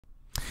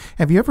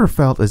Have you ever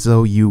felt as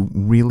though you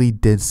really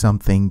did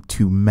something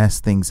to mess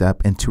things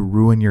up and to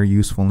ruin your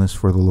usefulness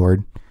for the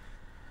Lord?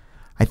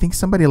 I think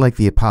somebody like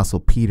the Apostle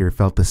Peter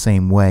felt the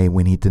same way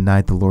when he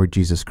denied the Lord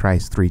Jesus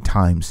Christ 3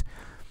 times.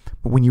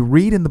 But when you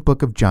read in the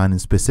book of John, and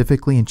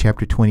specifically in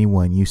chapter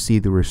 21, you see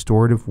the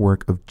restorative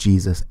work of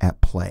Jesus at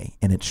play,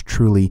 and it's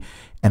truly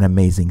an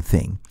amazing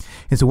thing.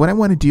 And so what I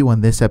want to do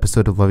on this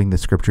episode of Loving the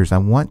Scriptures, I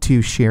want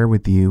to share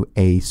with you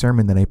a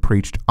sermon that I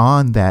preached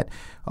on that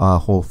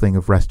whole thing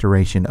of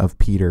restoration of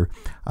Peter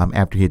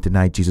after he had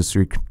denied Jesus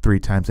three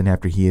times and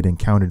after he had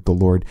encountered the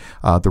Lord,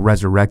 the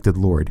resurrected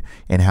Lord,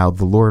 and how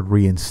the Lord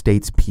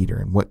reinstates Peter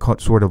and what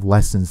sort of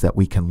lessons that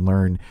we can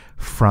learn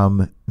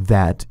from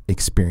that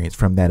experience,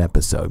 from that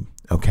episode.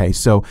 Okay,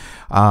 so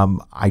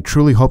I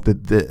truly hope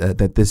that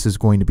that this is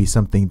going to be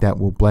something that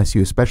will bless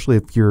you, especially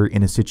if you're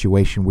in a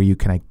situation where you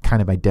can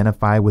kind of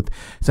identify with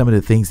some of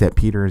the things that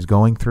Peter is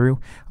going through.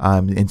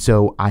 And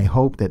so I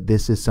hope that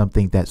this is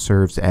something that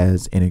serves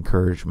as an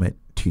encouragement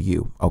to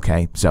you.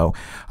 Okay, so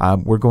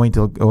we're going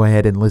to go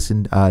ahead and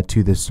listen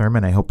to this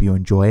sermon. I hope you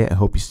enjoy it. I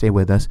hope you stay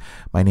with us.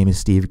 My name is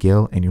Steve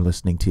Gill, and you're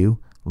listening to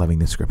Loving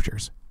the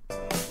Scriptures.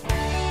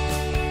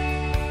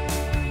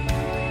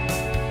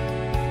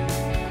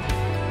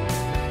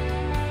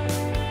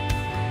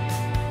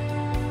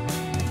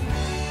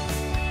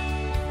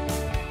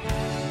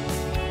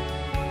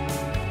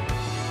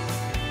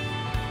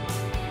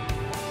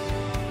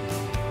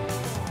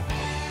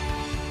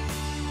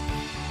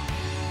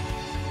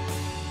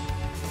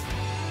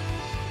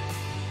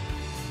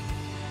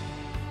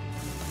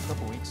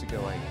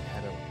 Ago, I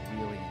had a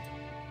really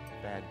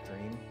bad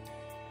dream.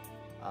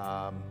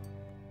 I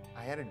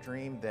had a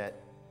dream that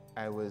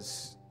I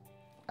was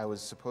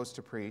supposed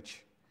to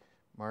preach.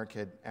 Mark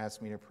had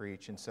asked me to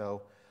preach, and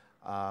so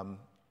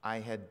I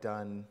had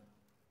done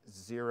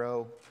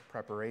 0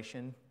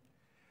 preparation.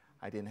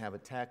 I didn't have a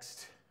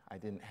text. I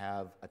didn't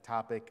have a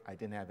topic. I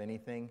didn't have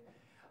anything,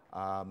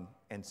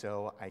 and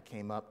so I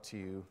came up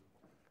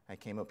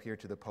here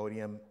to the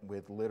podium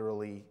with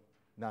literally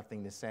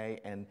nothing to say,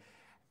 and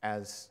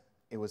as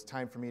it was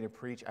time for me to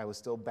preach, I was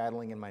still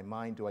battling in my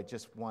mind, do I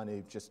just want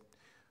to just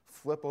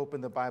flip open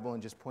the Bible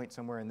and just point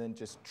somewhere and then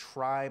just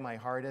try my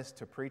hardest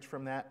to preach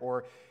from that?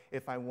 Or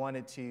if I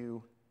wanted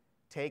to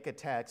take a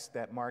text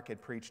that Mark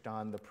had preached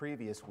on the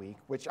previous week,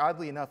 which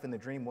oddly enough in the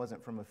dream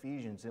wasn't from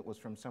Ephesians, it was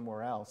from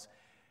somewhere else,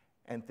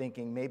 and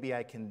thinking maybe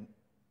I can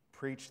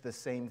preach the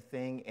same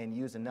thing and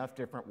use enough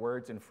different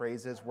words and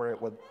phrases where it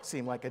would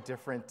seem like a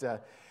different...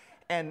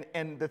 And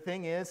the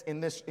thing is, in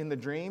the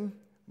dream,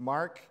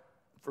 Mark...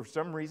 For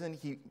some reason,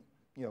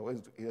 it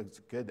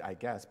was good, I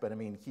guess. But I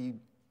mean,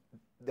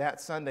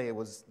 that Sunday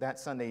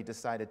he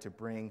decided to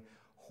bring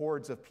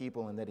hordes of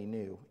people in that he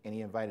knew, and he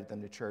invited them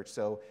to church.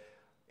 So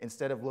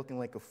instead of looking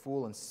like a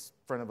fool in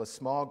front of a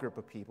small group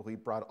of people, he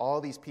brought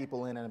all these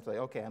people in, and I'm like,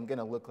 okay, I'm going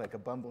to look like a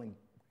bumbling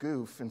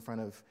goof in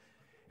front of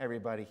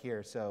everybody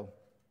here. So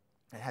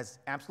it has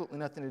absolutely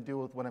nothing to do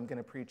with what I'm going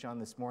to preach on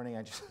this morning.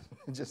 I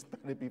just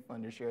thought it'd be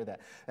fun to share that.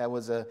 That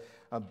was a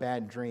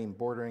bad dream,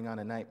 bordering on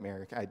a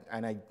nightmare.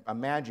 I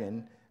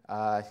imagine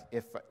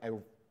if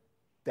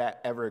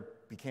that ever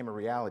became a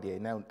reality,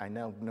 I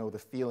now know the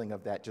feeling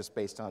of that just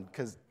based on,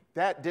 because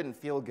that didn't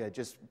feel good,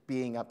 just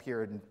being up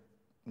here and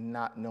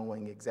not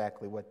knowing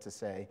exactly what to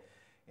say.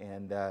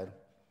 And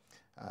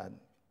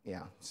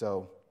yeah,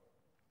 so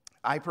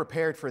I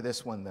prepared for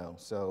this one though,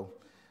 so...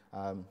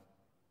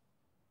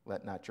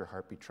 let not your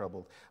heart be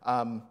troubled.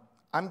 I'm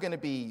going to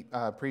be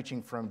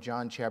preaching from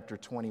John chapter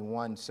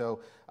 21. So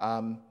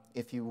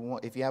if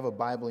you have a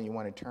Bible and you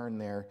want to turn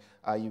there,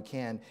 you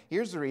can.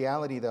 Here's the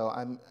reality,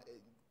 though.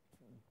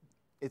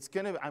 There's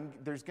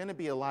going to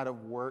be a lot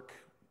of work,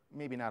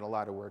 maybe not a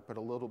lot of work, but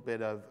a little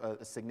bit of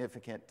a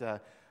significant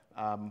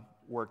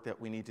work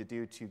that we need to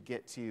do to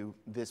get to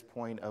this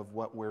point of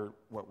what we're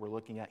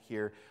looking at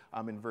here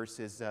in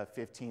verses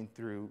 15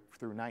 through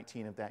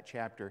 19 of that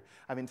chapter.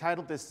 I've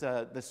entitled this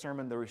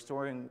sermon "The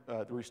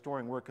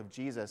Restoring Work of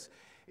Jesus."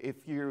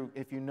 If you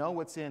know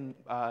what's in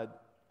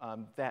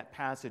that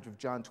passage of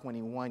John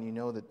 21, you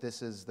know that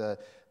this is the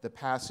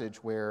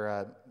passage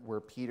where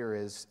Peter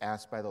is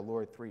asked by the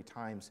Lord 3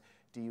 times,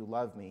 "Do you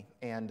love me?"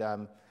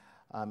 And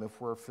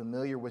if we're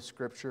familiar with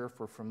Scripture, if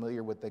we're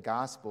familiar with the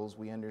Gospels,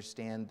 we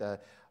understand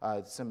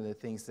some of the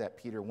things that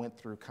Peter went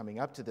through coming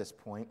up to this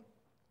point,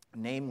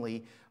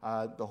 namely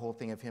the whole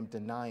thing of him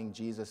denying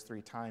Jesus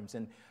 3 times.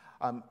 And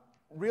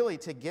really,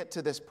 to get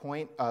to this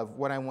point of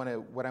what I want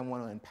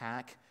to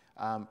unpack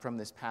from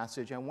this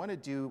passage, I want to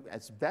do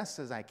as best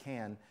as I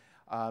can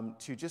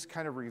to just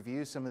kind of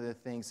review some of the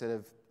things that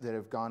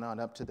have gone on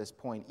up to this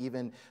point,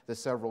 even the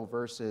several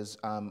verses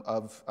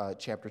of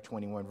chapter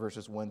 21,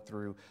 verses 1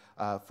 through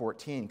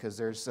 14, because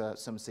there's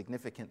some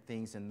significant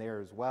things in there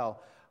as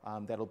well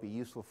that'll be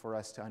useful for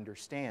us to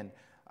understand.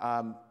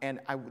 And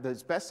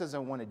as best as I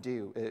want to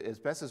do, as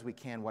best as we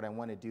can, what I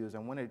want to do is I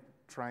want to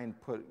try and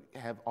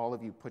have all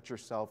of you put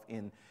yourself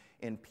in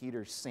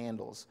Peter's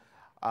sandals.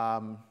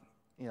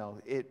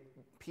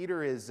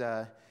 Peter is,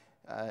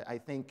 I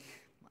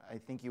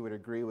think you would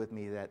agree with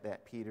me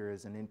that Peter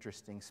is an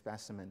interesting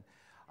specimen.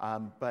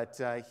 But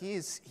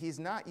he's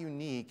not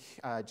unique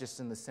just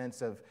in the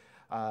sense of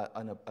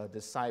a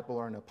disciple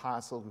or an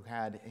apostle who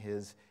had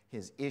his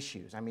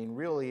issues. I mean,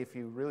 really, if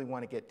you really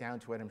want to get down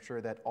to it, I'm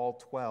sure that all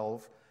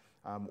 12,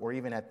 or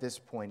even at this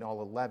point,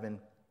 all 11,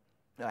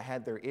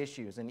 had their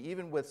issues. And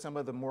even with some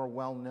of the more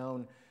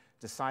well-known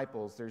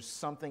disciples, there's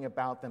something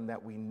about them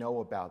that we know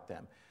about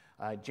them.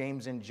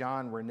 James and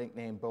John were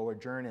nicknamed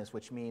Boanerges,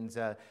 which means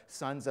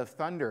sons of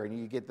thunder, and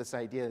you get this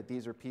idea that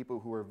these are people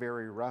who are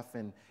very rough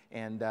and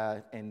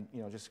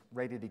just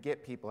ready to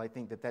get people. I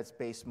think that that's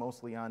based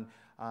mostly on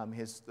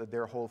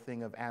their whole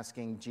thing of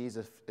asking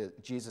Jesus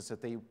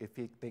if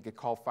they could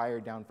call fire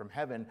down from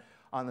heaven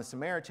on the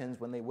Samaritans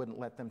when they wouldn't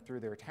let them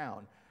through their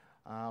town.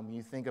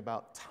 You think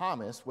about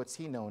Thomas. What's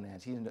he known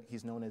as?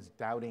 He's known as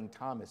Doubting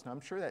Thomas. Now I'm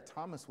sure that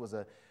Thomas was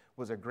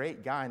a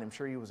great guy, and I'm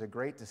sure he was a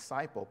great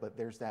disciple, but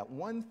there's that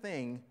one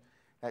thing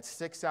that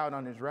sticks out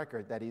on his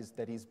record that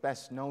he's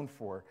best known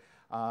for,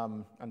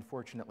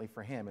 unfortunately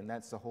for him, and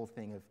that's the whole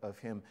thing of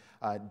him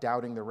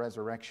doubting the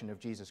resurrection of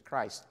Jesus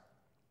Christ.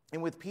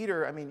 And with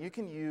Peter, I mean, you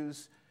can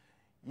use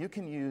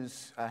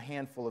a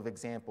handful of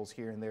examples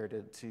here and there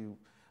to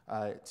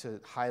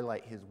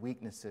highlight his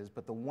weaknesses,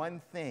 but the one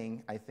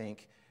thing, I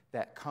think,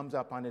 that comes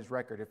up on his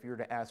record, if you were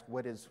to ask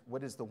what is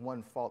the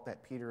one fault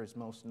that Peter is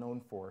most known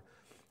for,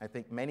 I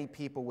think many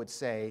people would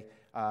say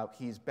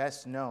he's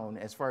best known,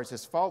 as far as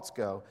his faults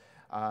go,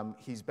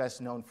 he's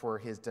best known for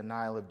his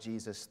denial of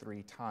Jesus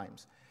 3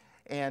 times.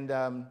 And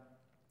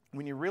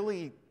when you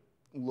really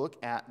look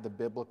at the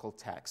biblical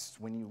text,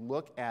 when you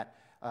look at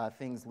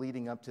things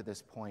leading up to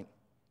this point,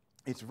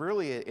 it's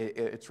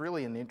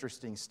really an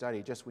interesting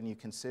study just when you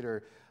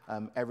consider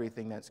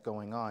everything that's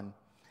going on.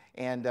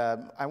 And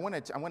I want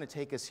to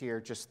take us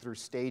here just through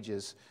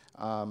stages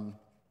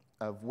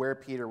of where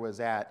Peter was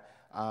at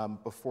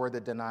before the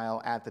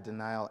denial, at the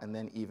denial, and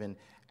then even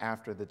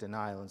after the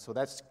denial. And so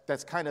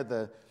that's kind of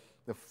the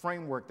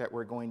framework that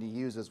we're going to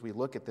use as we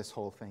look at this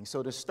whole thing.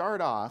 So to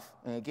start off,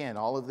 and again,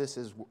 all of this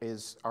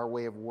is our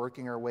way of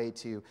working our way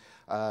to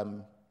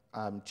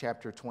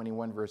chapter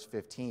 21, verse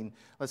 15.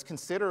 Let's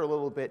consider a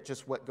little bit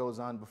just what goes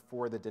on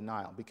before the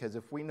denial, because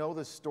if we know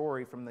the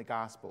story from the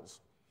Gospels,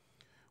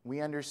 we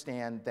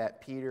understand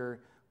that Peter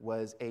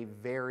was a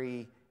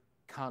very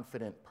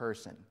confident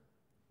person.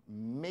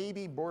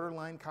 Maybe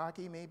borderline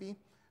cocky, maybe.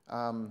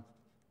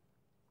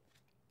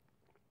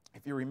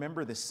 If you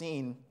remember the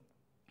scene,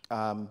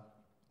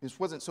 this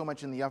wasn't so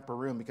much in the upper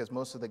room because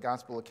most of the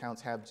gospel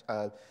accounts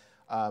have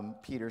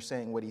Peter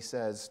saying what he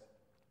says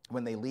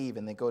when they leave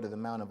and they go to the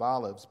Mount of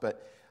Olives.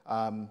 But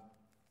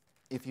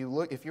if you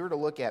were to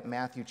look at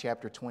Matthew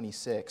chapter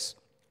 26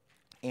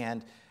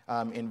 and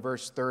in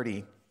verse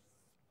 30,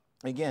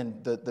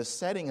 again, the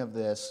setting of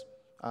this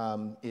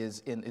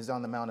is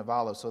on the Mount of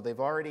Olives. So they've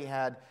already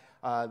had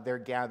their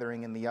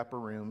gathering in the upper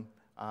room.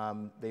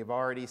 They've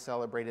already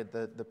celebrated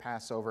the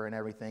Passover and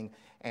everything.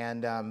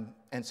 And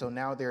so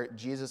now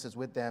Jesus is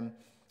with them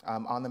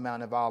on the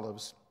Mount of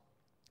Olives.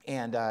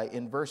 And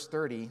in verse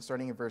 30,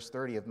 starting in verse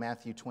 30 of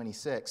Matthew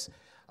 26,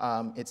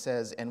 it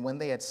says, "And when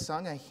they had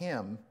sung a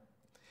hymn,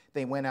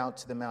 they went out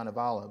to the Mount of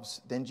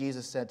Olives. Then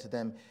Jesus said to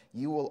them,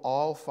 'You will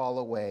all fall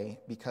away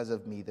because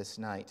of me this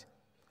night.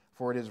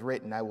 For it is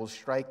written, I will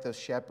strike the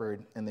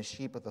shepherd, and the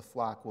sheep of the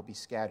flock will be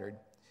scattered.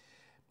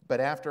 But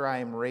after I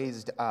am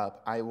raised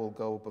up, I will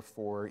go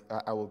before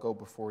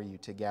you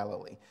to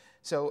Galilee.'"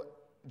 So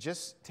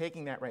just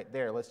taking that right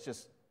there, let's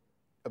just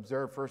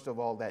observe, first of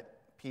all, that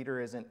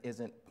Peter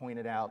isn't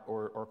pointed out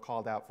or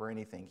called out for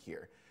anything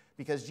here.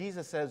 Because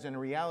Jesus says, in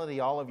reality,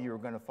 all of you are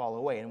going to fall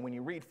away. And when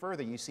you read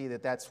further, you see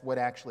that that's what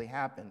actually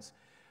happens.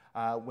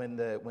 When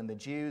the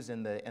Jews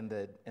and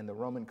the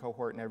Roman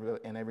cohort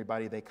and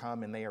everybody, they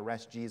come and they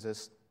arrest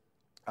Jesus,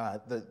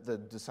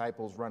 the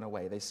disciples run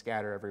away. They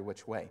scatter every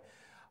which way.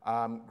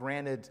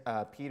 Granted,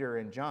 Peter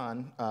and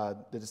John,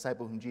 the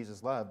disciple whom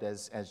Jesus loved,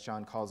 as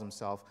John calls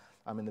himself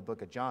in the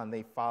book of John,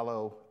 they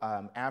follow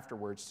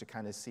afterwards to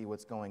kind of see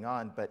what's going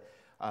on. But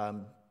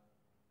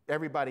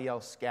everybody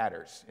else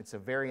scatters. It's a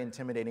very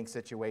intimidating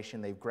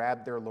situation. They've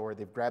grabbed their Lord,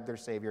 they've grabbed their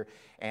Savior,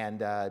 and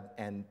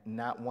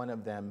not one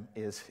of them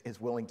is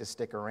willing to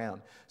stick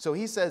around. So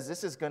he says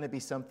this is going to be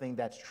something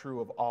that's true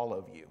of all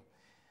of you.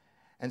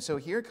 And so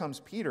here comes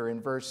Peter in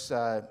verse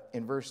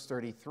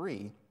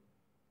 33,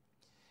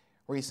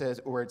 where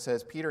it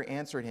says, "Peter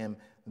answered him,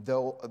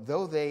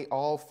 though they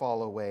all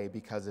fall away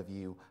because of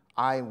you,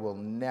 I will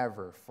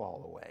never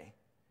fall away."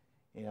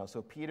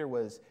 So Peter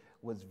was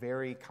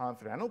very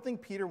confident. I don't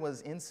think Peter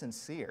was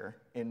insincere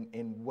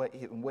in what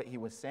he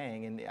was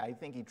saying, and I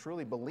think he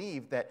truly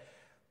believed that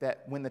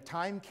when the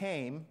time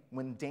came,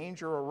 when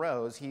danger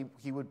arose,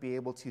 he would be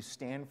able to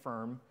stand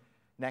firm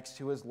next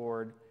to his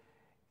Lord,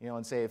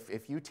 and say,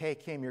 if you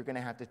take him, you're going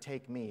to have to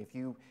take me.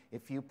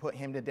 If you put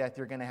him to death,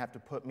 you're going to have to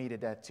put me to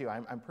death too.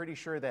 I'm pretty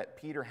sure that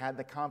Peter had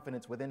the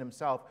confidence within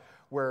himself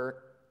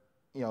where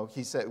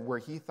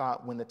he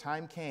thought, when the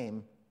time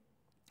came,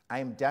 I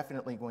am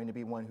definitely going to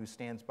be one who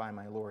stands by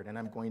my Lord, and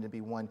I'm going to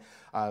be one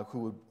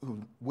who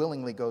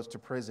willingly goes to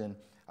prison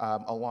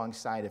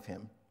alongside of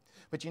him.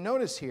 But you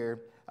notice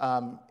here,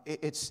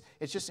 It's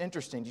just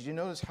interesting. Did you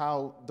notice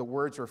how the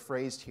words were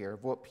phrased here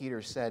of what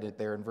Peter said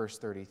there in verse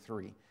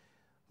 33?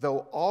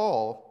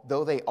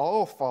 Though they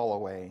all fall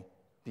away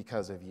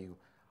because of you,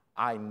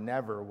 I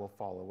never will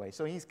fall away.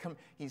 So he's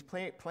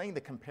playing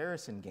the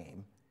comparison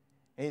game,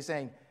 and he's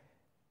saying,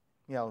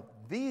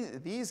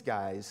 these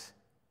guys,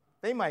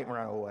 they might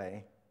run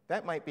away.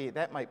 That might be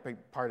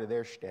part of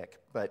their shtick,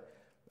 but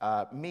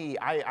me,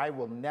 I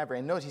will never.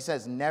 And notice he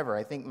says never.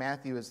 I think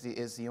Matthew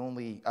is the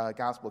only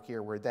gospel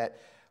here where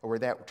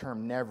that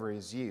term never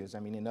is used. I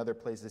mean, in other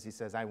places he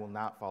says, I will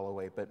not fall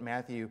away. But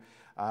Matthew,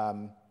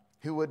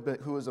 who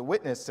was a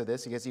witness to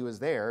this because he was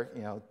there,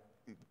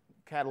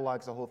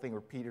 catalogs the whole thing where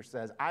Peter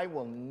says, I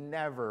will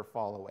never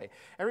fall away.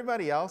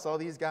 Everybody else, all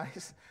these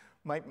guys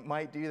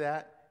might do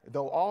that.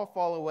 They'll all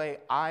fall away.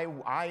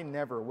 I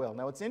never will.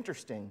 Now, it's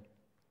interesting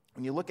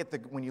when you look at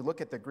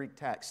the Greek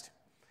text.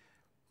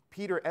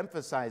 Peter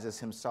emphasizes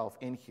himself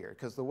in here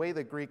because the way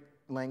the Greek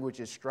language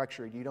is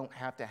structured, you don't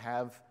have to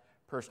have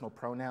personal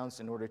pronouns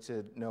in order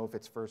to know if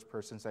it's first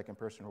person, second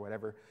person, or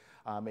whatever.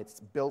 It's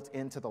built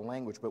into the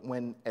language. But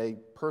when a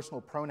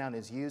personal pronoun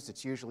is used,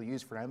 it's usually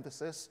used for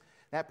emphasis.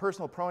 That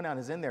personal pronoun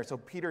is in there. So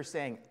Peter's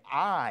saying,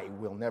 I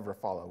will never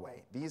fall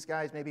away. These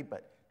guys maybe,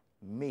 but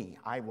me,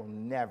 I will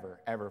never,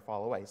 ever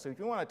fall away. So if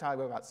you want to talk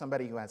about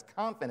somebody who has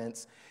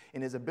confidence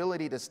in his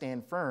ability to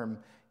stand firm,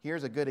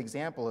 here's a good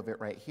example of it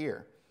right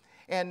here.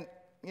 And,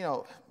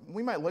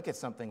 we might look at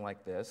something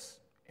like this,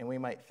 and we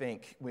might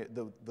think,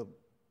 the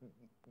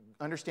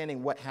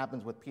understanding what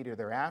happens with Peter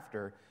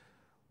thereafter,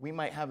 we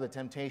might have the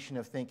temptation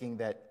of thinking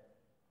that,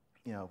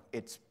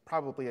 it's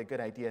probably a good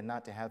idea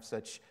not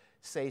to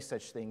say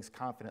such things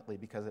confidently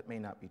because it may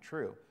not be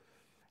true.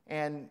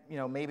 And,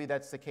 maybe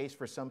that's the case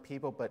for some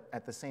people, but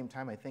at the same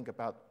time, I think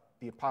about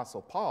the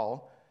Apostle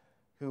Paul,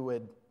 who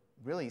would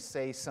really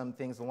say some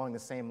things along the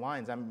same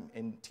lines. I'm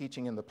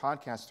teaching in the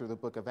podcast through the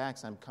book of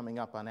Acts. I'm coming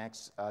up on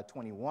Acts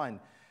 21,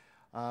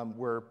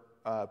 where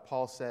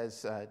Paul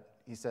says,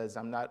 he says,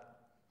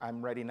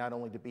 I'm ready not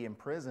only to be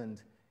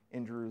imprisoned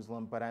in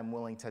Jerusalem, but I'm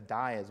willing to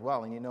die as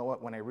well. And you know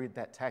what? When I read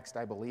that text,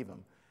 I believe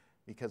him.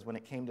 Because when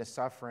it came to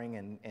suffering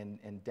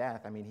and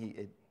death, I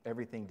mean,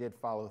 everything did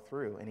follow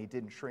through, and he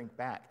didn't shrink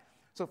back.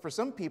 So for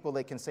some people,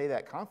 they can say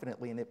that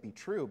confidently and it be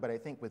true, but I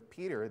think with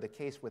Peter, the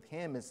case with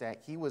him is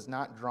that he was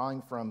not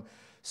drawing from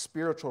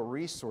spiritual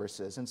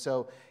resources. And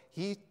so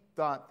he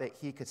thought that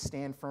he could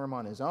stand firm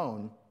on his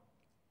own,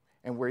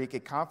 and where he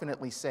could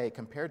confidently say,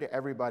 compared to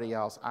everybody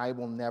else, I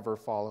will never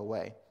fall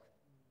away.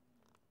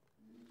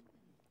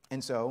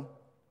 And so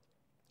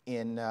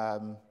in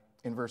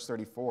verse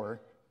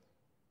 34,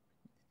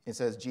 it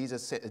says,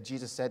 Jesus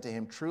said to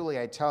him, truly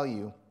I tell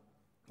you,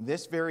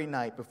 this very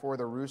night before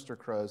the rooster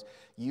crows,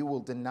 you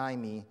will deny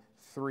me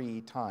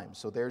 3 times.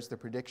 So there's the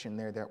prediction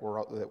there that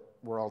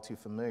we're all too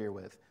familiar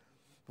with.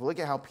 But look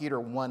at how Peter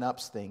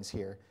one-ups things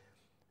here.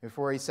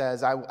 Before he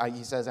says, I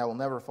will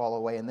never fall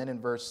away. And then in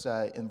verse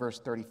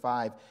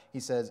 35,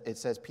 it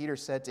says, Peter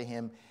said to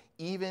him,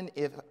 even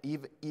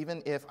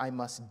if I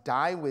must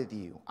die with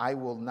you, I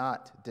will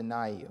not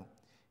deny you.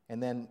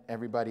 And then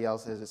everybody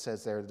else, as it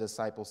says there, the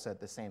disciples said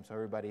the same. So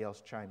everybody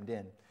else chimed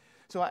in.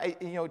 So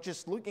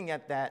just looking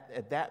at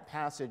that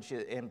passage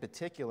in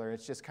particular,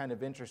 it's just kind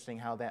of interesting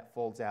how that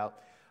folds out,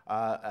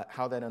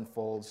 how that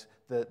unfolds.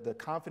 The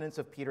confidence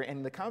of Peter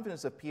and the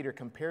confidence of Peter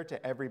compared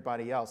to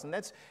everybody else,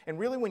 and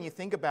really when you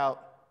think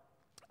about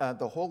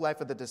the whole life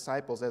of the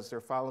disciples as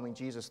they're following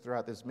Jesus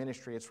throughout this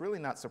ministry, it's really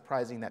not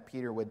surprising that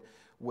Peter would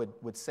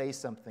say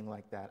something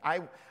like that.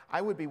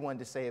 I would be one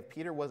to say if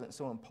Peter wasn't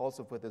so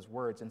impulsive with his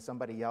words and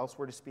somebody else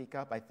were to speak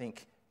up, I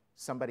think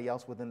somebody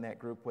else within that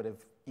group would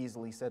have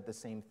easily said the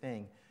same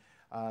thing.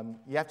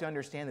 You have to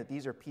understand that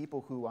these are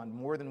people who on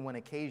more than one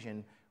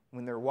occasion,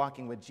 when they're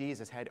walking with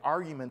Jesus, had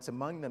arguments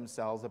among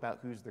themselves about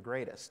who's the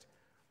greatest.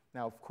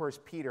 Now, of course,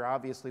 Peter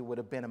obviously would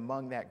have been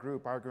among that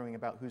group arguing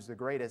about who's the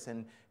greatest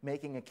and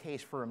making a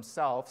case for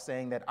himself,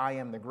 saying that I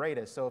am the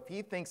greatest. So if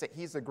he thinks that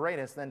he's the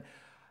greatest, then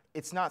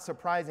it's not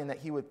surprising that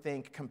he would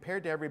think,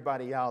 compared to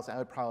everybody else, I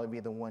would probably be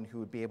the one who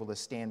would be able to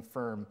stand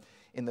firm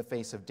in the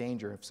face of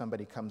danger if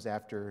somebody comes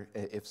after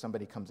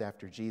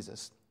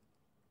Jesus.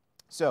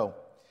 So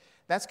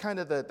that's kind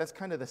of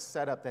the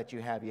setup that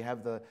you have. You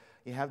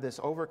have this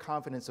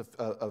overconfidence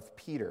of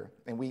Peter,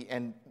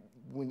 and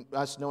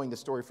us knowing the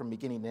story from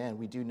beginning to end,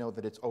 we do know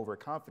that it's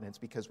overconfidence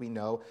because we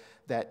know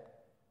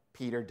that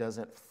Peter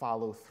doesn't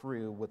follow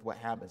through with what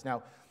happens.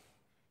 Now,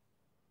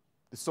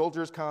 the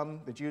soldiers come,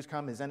 the Jews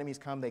come, his enemies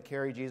come, they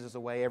carry Jesus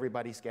away,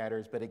 everybody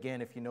scatters. But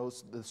again, if you know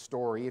the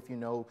story, if you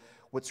know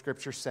what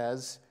Scripture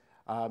says,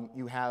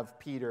 you have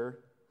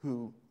Peter,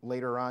 who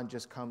later on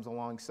just comes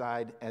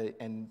alongside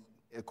and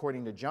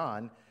according to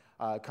John,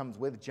 comes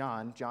with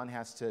John. John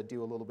has to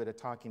do a little bit of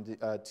talking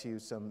to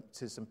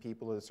some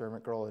people, the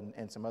servant girl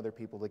and some other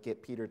people to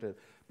get Peter to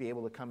be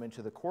able to come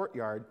into the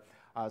courtyard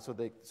so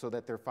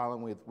that they're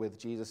following with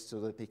Jesus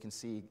so that they can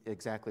see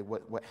exactly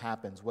what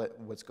happens,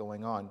 what's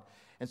going on.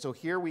 And so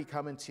here we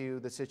come into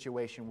the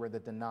situation where the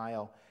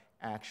denial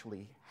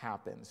actually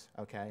happens,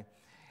 okay?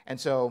 And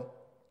so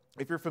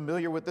if you're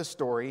familiar with the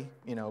story,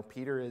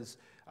 Peter is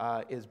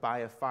by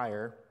a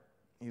fire.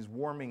 He's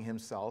warming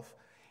himself.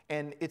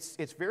 And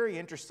it's very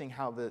interesting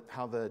how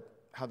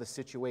the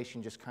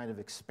situation just kind of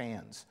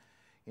expands.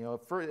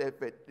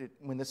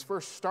 When this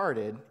first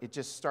started, it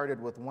just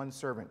started with one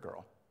servant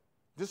girl.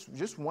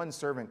 Just one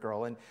servant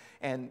girl.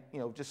 And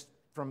just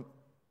from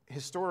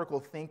historical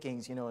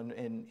thinkings,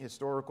 and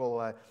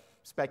historical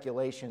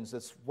speculations,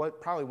 this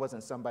probably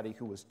wasn't somebody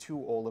who was too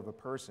old of a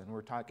person.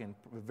 We're talking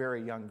a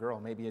very young girl,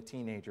 maybe a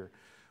teenager.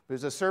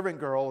 There's a servant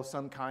girl of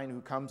some kind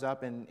who comes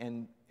up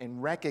and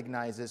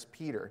recognizes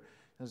Peter.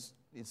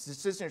 It's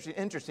just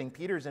interesting.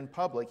 Peter's in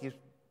public. He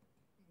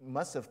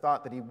must have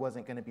thought that he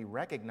wasn't going to be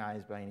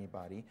recognized by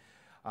anybody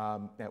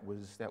that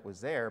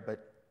was there.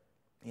 But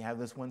you have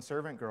this one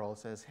servant girl who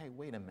says, "Hey,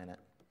 wait a minute.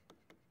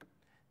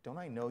 Don't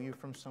I know you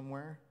from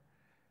somewhere?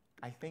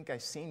 I think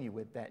I've seen you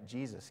with that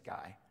Jesus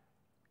guy."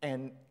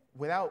 And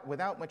without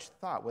much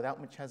thought, without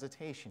much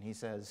hesitation, he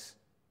says,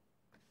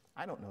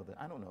 I don't know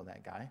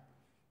that guy.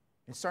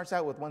 It starts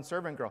out with one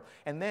servant girl.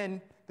 And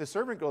then the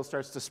servant girl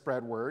starts to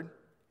spread word.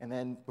 And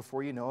then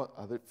before you know it,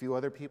 a few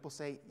other people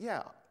say,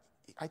 "Yeah,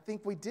 I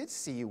think we did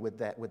see you with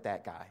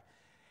that guy."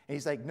 And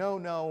he's like,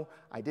 No,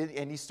 I did.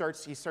 And he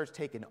starts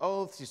taking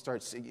oaths. He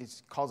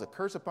calls a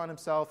curse upon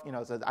himself.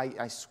 Says,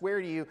 I swear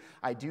to you,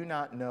 I do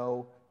not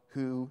know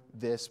who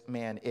this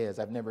man is.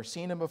 I've never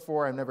seen him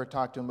before. I've never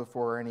talked to him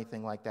before or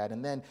anything like that.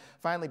 And then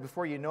finally,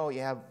 before you know it,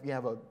 you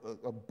have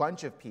a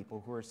bunch of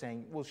people who are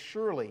saying, "Well,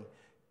 surely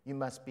you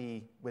must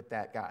be with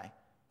that guy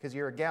because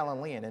you're a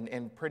Galilean."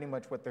 And pretty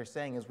much what they're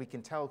saying is, "We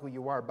can tell who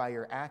you are by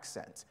your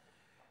accent.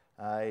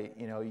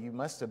 You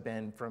must have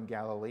been from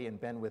Galilee and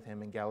been with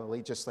him in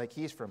Galilee, just like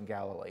he's from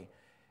Galilee."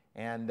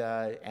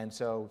 And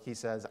so he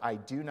says, "I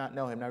do not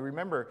know him." Now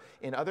remember,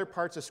 in other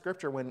parts of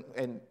Scripture,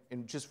 and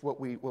just what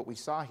we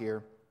saw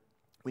here,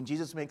 when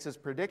Jesus makes his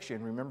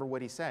prediction, remember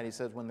what he said. He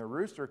says, "When the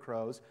rooster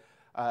crows,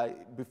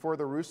 before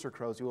the rooster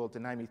crows, you will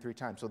deny me 3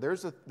 times." So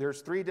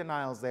there's 3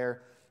 denials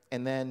there,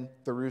 and then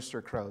the rooster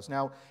crows.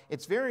 Now,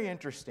 it's very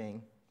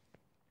interesting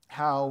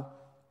how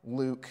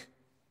Luke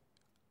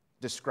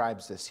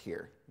describes this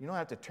here. You don't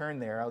have to turn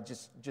there. I'll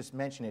just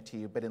mention it to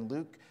you. But in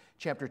Luke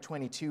chapter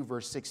 22,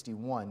 verse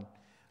 61,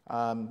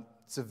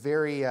 it's a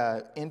very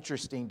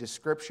interesting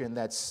description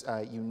that's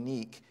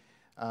unique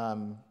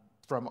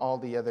from all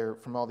the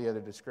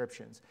other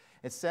descriptions.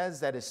 It says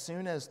that as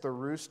soon as the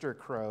rooster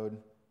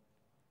crowed,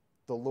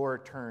 the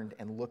Lord turned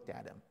and looked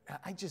at him.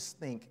 I just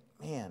think,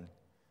 man,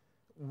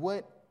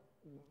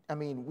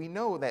 we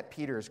know that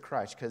Peter is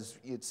crushed because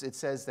it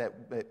says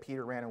that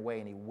Peter ran away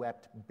and he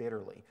wept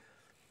bitterly.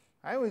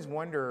 I always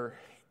wonder,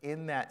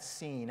 in that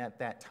scene at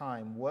that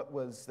time, what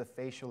was the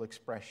facial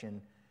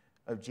expression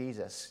of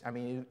Jesus?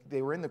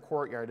 They were in the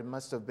courtyard. It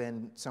must have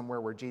been somewhere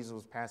where Jesus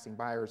was passing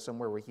by or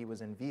somewhere where he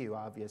was in view,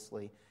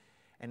 obviously.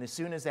 And as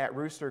soon as that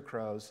rooster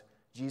crows,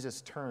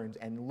 Jesus turns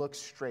and looks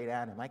straight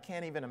at him. I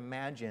can't even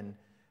imagine,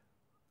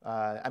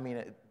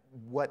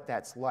 what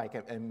that's like.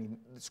 The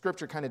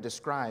Scripture kind of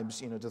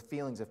describes, the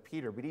feelings of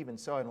Peter, but even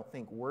so, I don't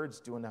think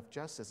words do enough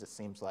justice, it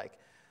seems like.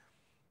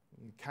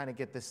 You kind of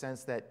get the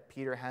sense that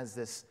Peter has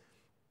this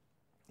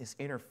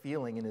inner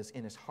feeling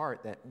in his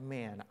heart that,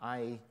 man,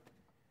 I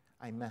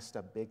messed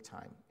up big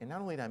time. And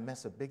not only did I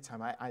mess up big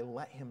time, I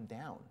let him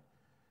down.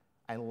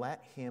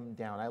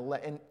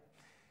 And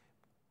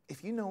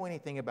if you know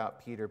anything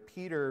about Peter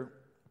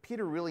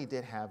really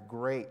did have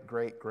great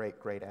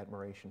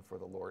admiration for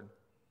the Lord.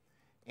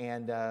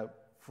 And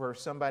for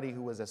somebody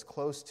who was as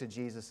close to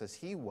Jesus as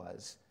he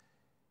was,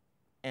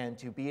 and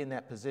to be in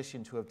that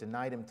position to have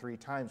denied him 3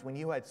 times, when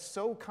you had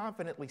so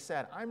confidently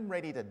said, "I'm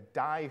ready to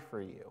die for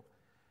you,"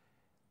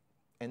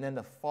 and then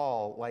to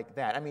fall like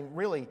that,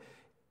 really,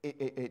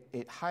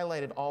 it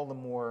highlighted all the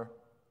more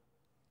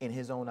in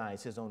his own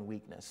eyes, his own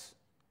weakness.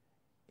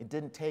 It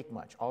didn't take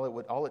much.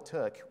 All it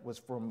took was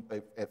from,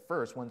 at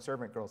first, one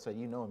servant girl said,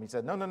 "You know him." He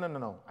said, No, I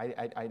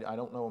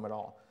don't know him at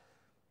all.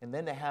 And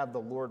then to have the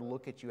Lord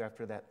look at you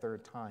after that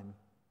 3rd time,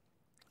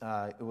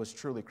 it was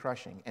truly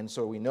crushing. And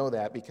so we know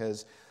that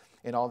because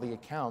in all the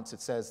accounts, it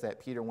says that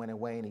Peter went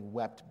away and he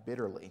wept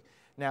bitterly.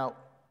 Now,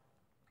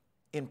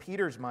 in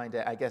Peter's mind,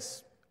 I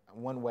guess,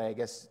 one way,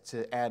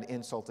 to add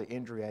insult to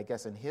injury,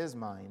 in his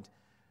mind,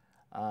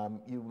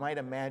 you might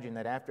imagine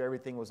that after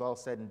everything was all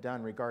said and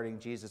done regarding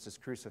Jesus'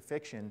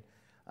 crucifixion,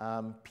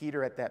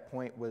 Peter at that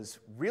point was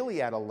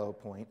really at a low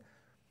point,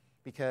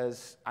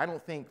 because I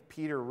don't think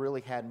Peter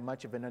really had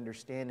much of an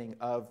understanding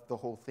of the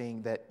whole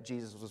thing that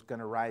Jesus was going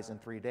to rise in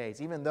 3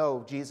 days, even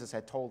though Jesus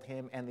had told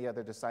him and the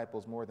other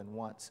disciples more than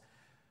once.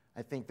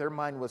 I think their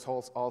mind was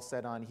all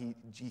set on, he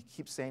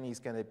keeps saying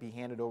he's going to be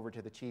handed over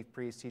to the chief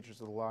priests,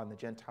 teachers of the law, and the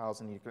Gentiles,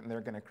 and they're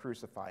going to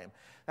crucify him.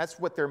 That's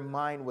what their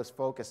mind was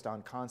focused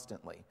on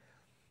constantly.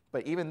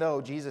 But even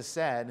though Jesus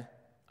said,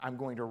 "I'm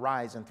going to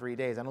rise in 3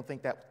 days," I don't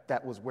think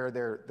that was where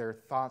their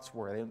thoughts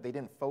were. They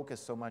didn't focus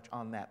so much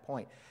on that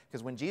point.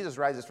 Because when Jesus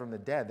rises from the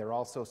dead, they're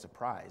all so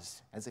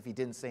surprised, as if he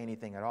didn't say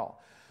anything at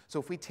all. So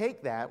if we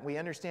take that, we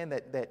understand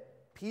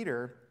that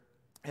Peter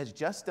has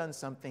just done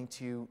something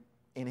to,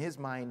 in his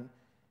mind,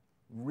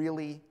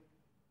 really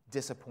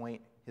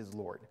disappoint his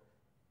Lord.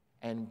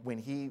 And when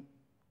he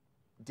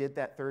did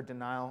that third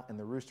denial and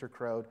the rooster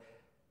crowed,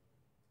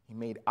 he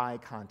made eye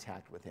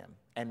contact with him.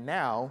 And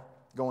now,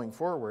 going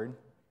forward,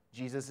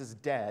 Jesus is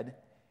dead.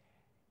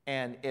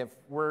 And if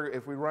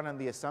we run on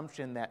the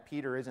assumption that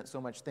Peter isn't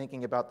so much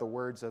thinking about the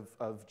words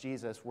of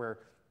Jesus where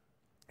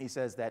he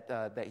says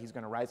that he's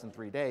going to rise in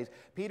 3 days,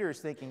 Peter is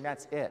thinking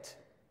that's it.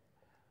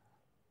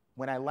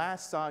 When I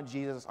last saw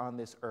Jesus on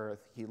this earth,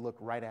 he looked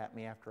right at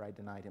me after I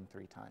denied him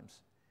 3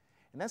 times.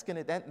 And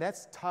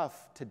that's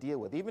tough to deal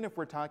with. Even if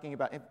we're talking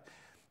about,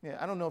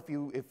 I don't know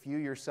if you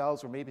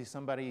yourselves or maybe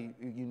somebody,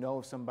 you know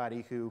of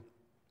somebody who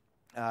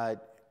had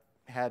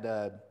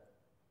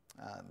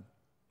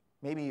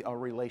maybe a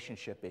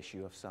relationship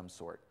issue of some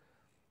sort.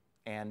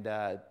 And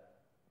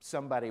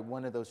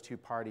one of those 2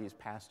 parties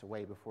passed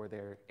away before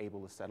they're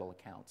able to settle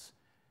accounts.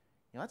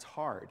 That's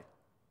hard.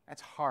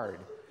 That's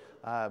hard.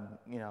 I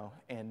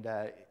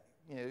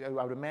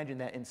would imagine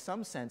that in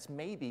some sense,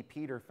 maybe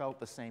Peter felt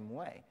the same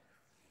way.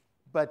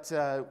 But,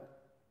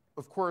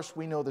 of course,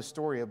 we know the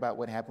story about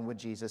what happened with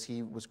Jesus.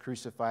 He was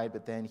crucified,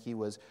 but then he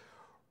was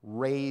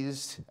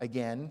raised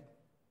again.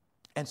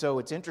 And so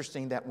it's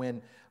interesting that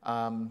when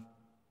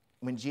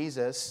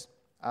Jesus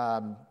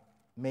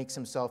makes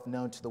himself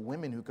known to the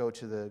women who go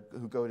to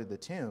the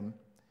tomb,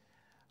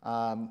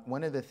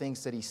 one of the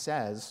things that he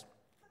says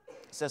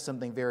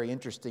something very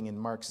interesting in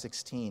Mark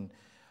 16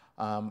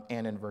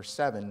 and in verse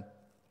 7,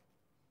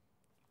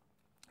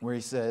 where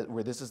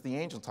this is the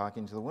angel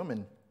talking to the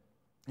woman.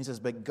 He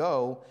says, "But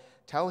go,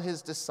 tell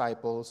his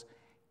disciples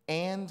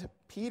and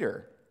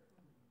Peter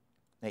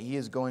that he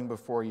is going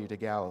before you to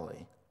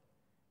Galilee."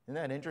 Isn't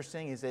that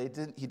interesting?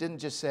 He didn't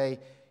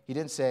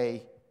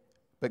say,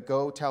 "But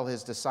go tell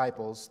his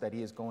disciples that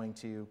he's going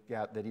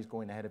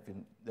ahead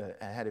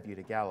of you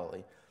to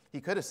Galilee." He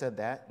could have said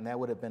that, and that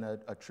would have been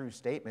a true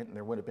statement, and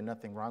there would have been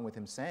nothing wrong with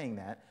him saying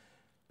that.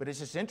 But it's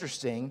just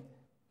interesting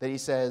that he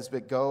says,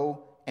 "But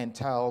go and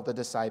tell the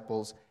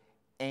disciples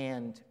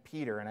and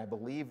Peter." And I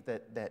believe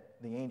that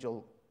the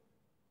angel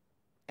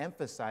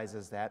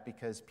emphasizes that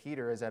because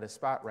Peter is at a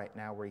spot right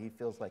now where he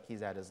feels like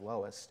he's at his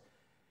lowest.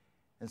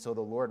 And so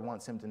the Lord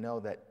wants him to know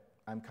that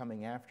I'm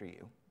coming after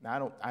you.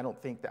 Now, I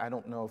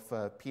don't know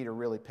if Peter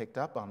really picked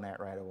up on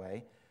that right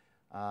away,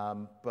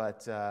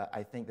 but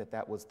I think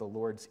that was the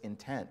Lord's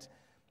intent.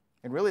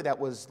 And really that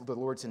was the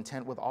Lord's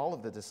intent with all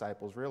of the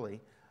disciples,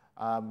 really.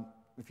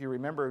 If you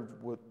remember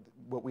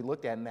what we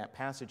looked at in that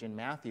passage in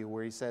Matthew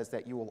where he says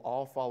that you will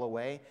all fall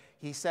away,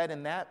 he said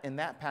in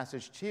that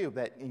passage too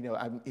that,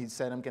 he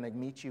said, "I'm going to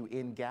meet you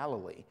in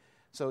Galilee."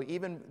 So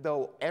even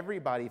though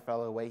everybody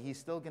fell away, he's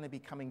still going to be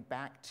coming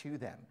back to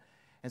them.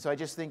 And so I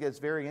just think it's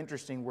very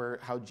interesting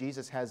how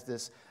Jesus has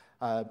this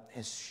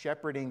his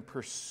shepherding,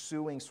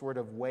 pursuing sort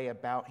of way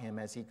about him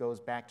as he goes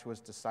back to his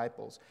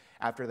disciples.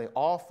 After they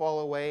all fall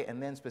away,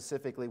 and then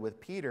specifically with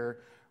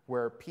Peter,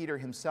 where Peter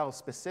himself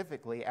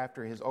specifically,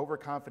 after his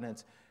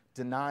overconfidence,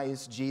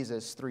 denies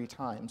Jesus 3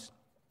 times.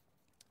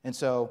 And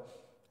so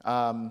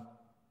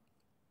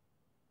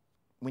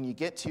when you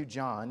get to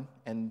John,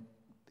 and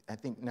I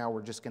think now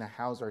we're just going to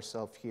house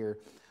ourselves here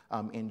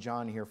in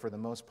John here for the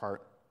most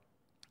part.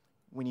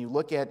 When we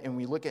look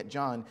at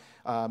John,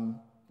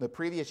 the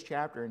previous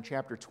chapter, in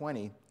chapter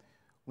 20,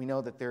 we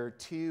know that there are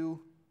 2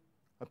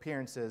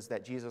 appearances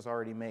that Jesus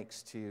already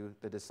makes to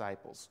the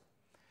disciples.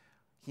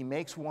 He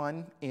makes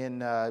one in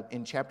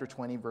chapter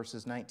 20,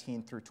 verses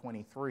 19 through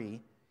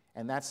 23,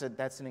 and that's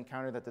an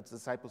encounter that the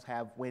disciples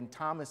have when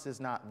Thomas is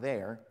not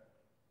there.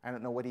 I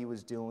don't know what he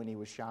was doing. He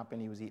was shopping.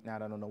 He was eating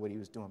out. I don't know what he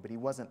was doing, but he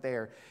wasn't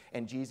there,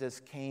 and Jesus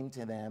came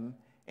to them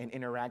and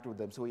interacted with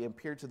them. So he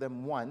appeared to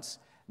them once.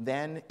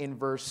 Then in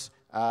verse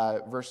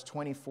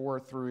 24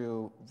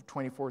 through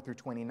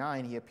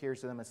 29, he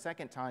appears to them a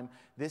second time,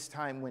 this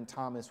time when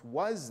Thomas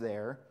was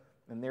there.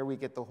 And there we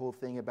get the whole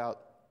thing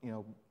about,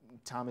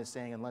 Thomas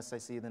saying, "Unless I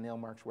see the nail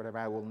marks, whatever,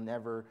 I will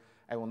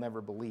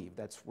never believe."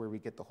 That's where we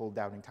get the whole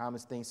doubting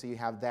Thomas thing. So you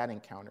have that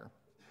encounter.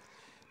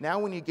 Now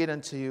when you get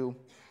into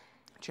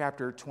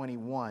chapter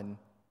 21,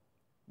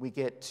 we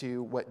get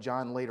to what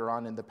John later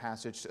on in the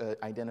passage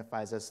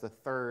identifies as the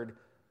third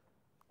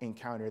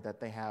encounter that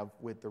they have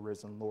with the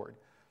risen Lord.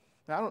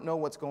 Now, I don't know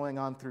what's going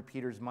on through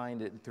Peter's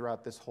mind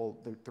throughout this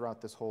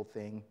whole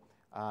thing,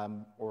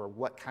 or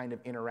what kind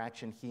of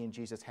interaction he and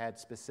Jesus had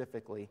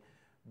specifically,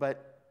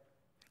 but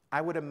I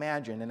would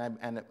imagine,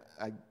 and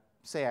I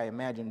say I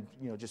imagine,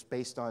 just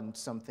based on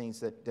some things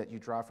that you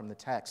draw from the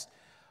text,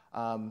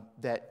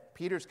 that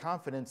Peter's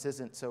confidence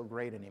isn't so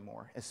great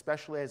anymore,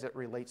 especially as it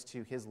relates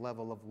to his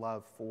level of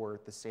love for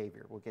the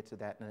Savior. We'll get to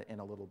that in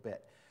a little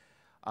bit.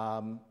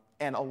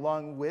 And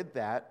along with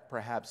that,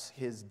 perhaps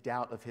his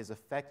doubt of his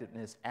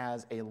effectiveness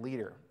as a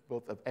leader,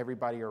 both of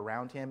everybody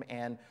around him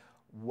and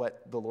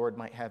what the Lord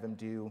might have him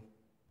do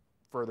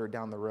further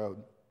down the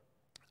road.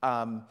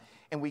 And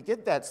we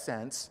get that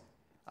sense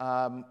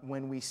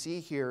when we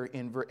see here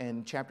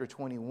in chapter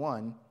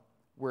 21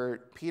 where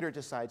Peter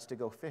decides to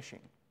go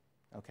fishing.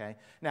 Okay?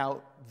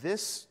 Now,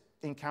 this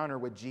encounter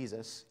with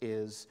Jesus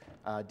is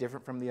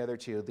different from the other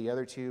 2. The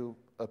other 2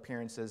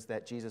 appearances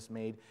that Jesus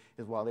made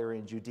is while they were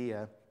in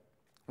Judea.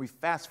 We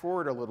fast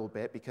forward a little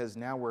bit because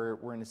now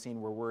we're in a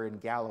scene where we're in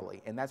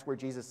Galilee. And that's where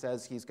Jesus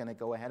says he's going to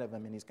go ahead of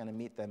them and he's going to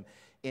meet them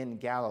in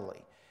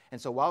Galilee. And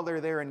so while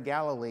they're there in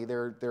Galilee,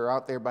 they're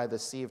out there by the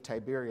Sea of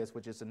Tiberias,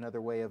 which is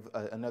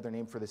another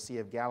name for the Sea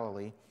of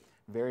Galilee.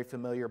 Very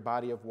familiar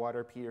body of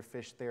water. Peter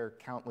fished there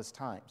countless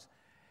times.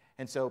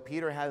 And so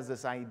Peter has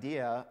this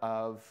idea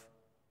of,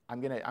 I'm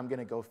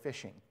gonna go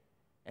fishing.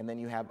 And then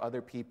you have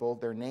other people,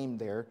 they're named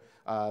there,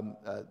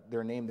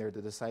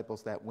 the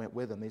disciples that went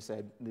with them.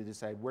 They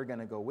decide, we're going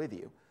to go with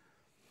you.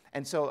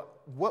 And so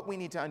what we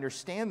need to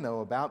understand,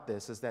 though, about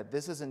this is that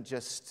this isn't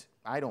just,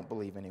 I don't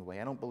believe anyway,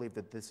 I don't believe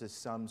that this is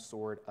some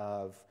sort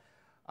of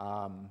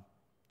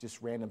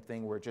just random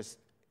thing where just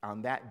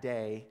on that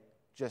day,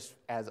 just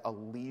as a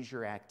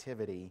leisure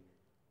activity,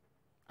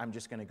 I'm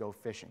just going to go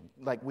fishing,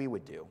 like we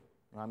would do.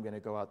 I'm going to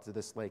go out to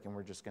this lake and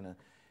we're just going to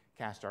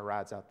cast our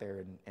rods out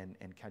there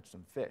and catch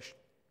some fish.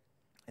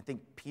 I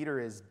think Peter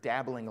is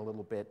dabbling a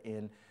little bit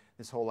in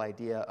this whole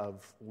idea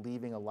of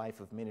leaving a life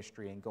of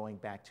ministry and going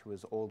back to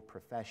his old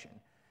profession.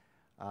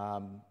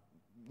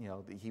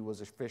 He was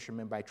a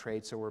fisherman by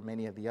trade, so were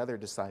many of the other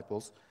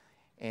disciples.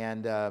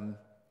 And,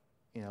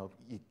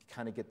 you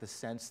kind of get the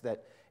sense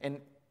that,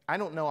 and I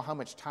don't know how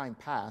much time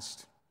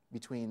passed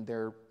between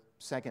their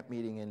second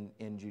meeting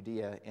in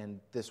Judea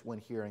and this one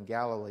here in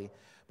Galilee.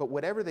 But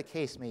whatever the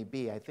case may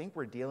be, I think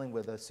we're dealing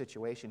with a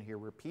situation here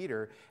where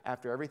Peter,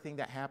 after everything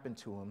that happened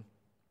to him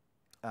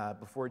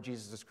before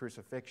Jesus'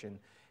 crucifixion,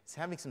 is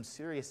having some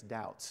serious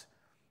doubts.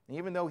 And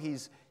even though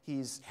he's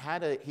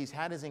had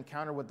his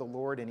encounter with the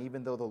Lord, and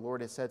even though the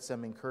Lord has said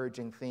some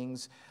encouraging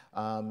things,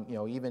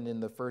 even in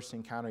the first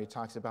encounter, he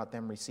talks about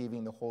them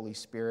receiving the Holy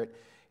Spirit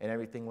and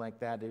everything like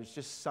that. There's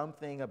just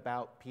something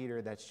about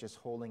Peter that's just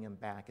holding him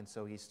back. And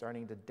so he's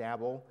starting to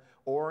dabble,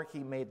 or he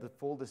made the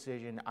full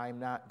decision, I'm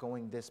not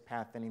going this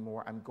path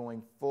anymore. I'm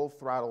going full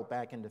throttle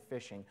back into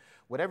fishing.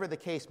 Whatever the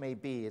case may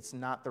be, it's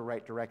not the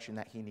right direction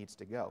that he needs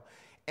to go.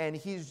 And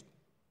he's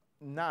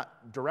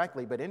not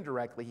directly, but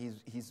indirectly,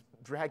 he's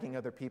dragging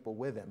other people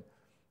with him.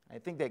 I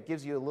think that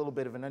gives you a little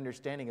bit of an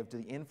understanding of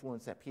the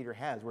influence that Peter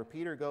has. Where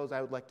Peter goes, I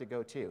would like to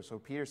go too. So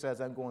Peter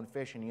says, I'm going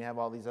fishing. You have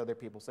all these other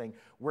people saying,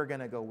 we're going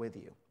to go with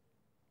you.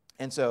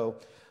 And so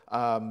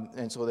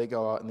they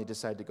go out and they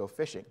decide to go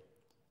fishing.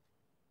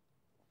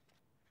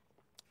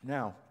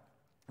 Now,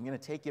 I'm going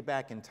to take you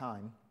back in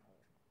time,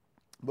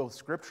 both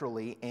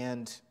scripturally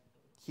and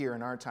here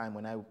in our time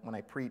when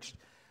I preached.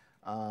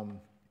 I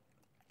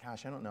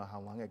don't know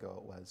how long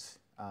ago it was.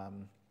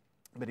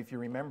 But if you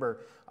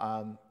remember,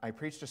 I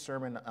preached a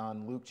sermon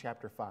on Luke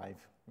chapter 5.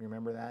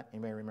 Remember that?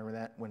 Anybody remember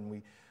that? When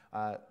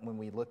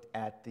we looked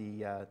at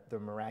the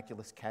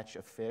miraculous catch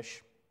of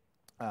fish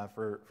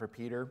for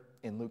Peter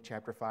in Luke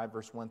chapter 5,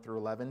 verse 1 through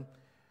 11.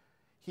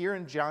 Here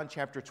in John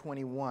chapter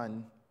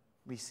 21,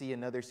 we see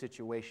another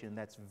situation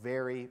that's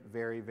very,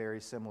 very,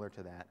 very similar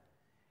to that.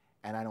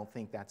 And I don't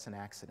think that's an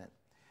accident.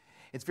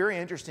 It's very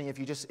interesting if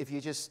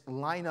you just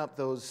line up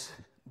those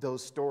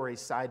stories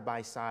side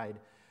by side.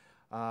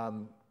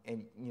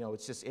 And,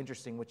 it's just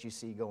interesting what you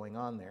see going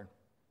on there.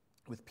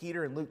 With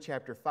Peter in Luke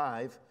chapter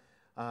 5,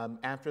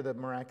 after the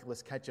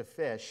miraculous catch of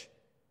fish,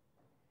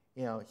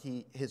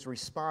 his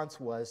response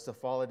was to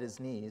fall at his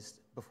knees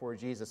before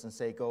Jesus and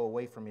say, go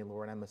away from me,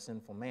 Lord, I'm a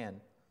sinful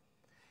man.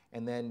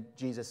 And then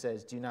Jesus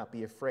says, do not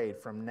be afraid.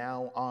 From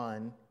now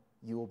on,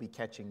 you will be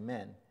catching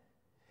men.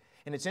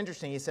 And it's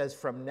interesting, he says,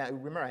 from now,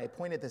 remember, I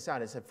pointed this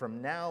out, it said,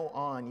 from now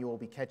on, you will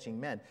be catching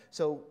men.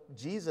 So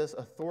Jesus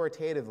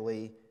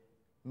authoritatively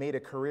made a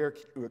career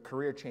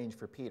change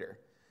for Peter.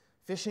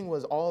 Fishing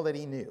was all that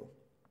he knew.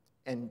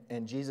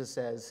 And Jesus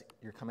says,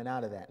 you're coming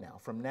out of that now.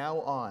 From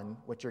now on,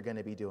 what you're going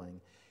to be doing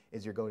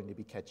is you're going to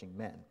be catching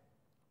men.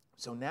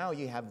 So now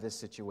you have this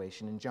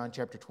situation in John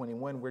chapter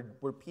 21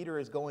 where Peter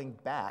is going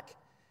back.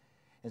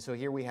 And so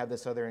here we have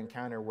this other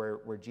encounter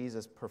where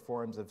Jesus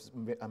performs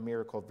a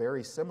miracle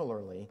very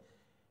similarly.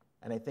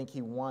 And I think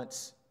he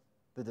wants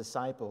the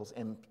disciples,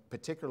 and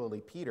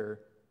particularly Peter,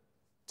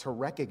 to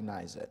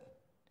recognize it.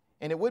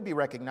 And it would be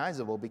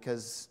recognizable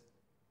because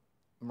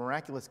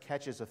miraculous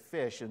catches of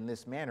fish in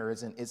this manner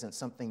isn't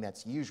something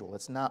that's usual.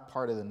 It's not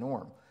part of the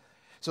norm.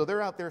 So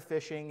they're out there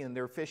fishing, and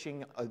they're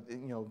fishing,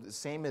 the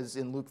same as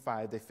in Luke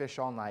 5. They fish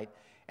all night,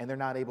 and they're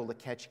not able to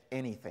catch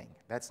anything.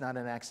 That's not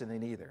an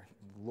accident either.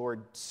 The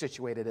Lord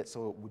situated it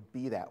so it would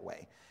be that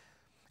way.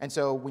 And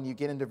so when you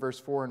get into verse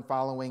 4 and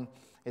following,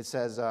 it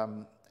says,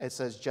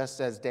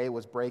 just as day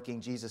was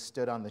breaking, Jesus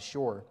stood on the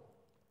shore.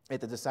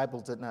 Yet the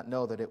disciples did not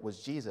know that it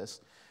was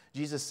Jesus.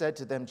 Jesus said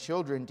to them,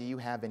 children, do you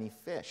have any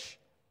fish?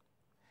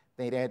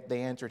 They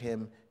answered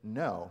him,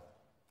 no.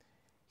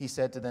 He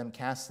said to them,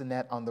 cast the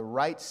net on the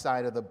right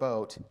side of the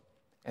boat,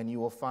 and you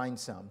will find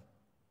some.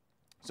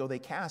 So they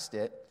cast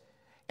it,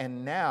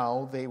 and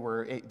now they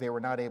were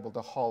not able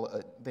to haul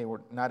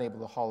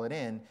it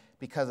in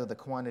because of the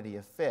quantity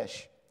of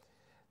fish.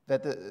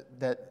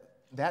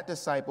 That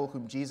disciple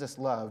whom Jesus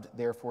loved,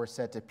 therefore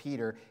said to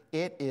Peter,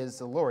 it is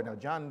the Lord. Now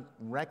John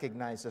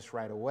recognized this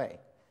right away.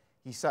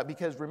 He saw,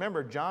 because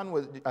remember,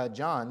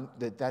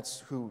 that's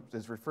who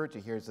is referred to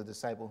here as the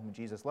disciple whom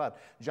Jesus loved.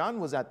 John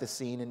was at the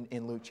scene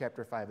in Luke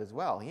chapter 5 as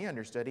well. He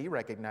understood, he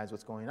recognized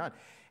what's going on.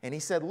 And he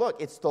said, look,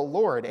 it's the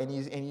Lord. And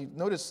you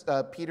notice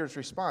Peter's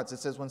response. It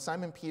says, when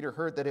Simon Peter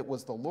heard that it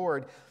was the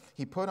Lord,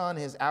 he put on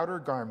his outer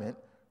garment,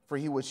 for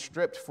he was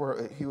stripped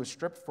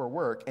for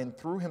work, and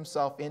threw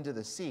himself into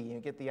the sea. You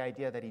get the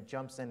idea that he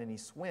jumps in and he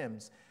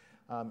swims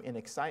in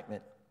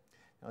excitement.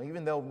 Now,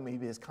 even though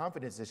maybe his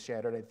confidence is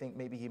shattered, I think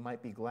maybe he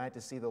might be glad to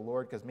see the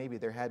Lord, because maybe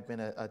there had been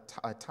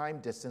a time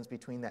distance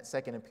between that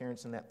second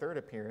appearance and that third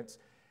appearance,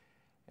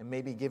 and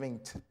maybe giving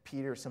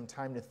Peter some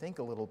time to think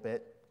a little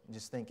bit,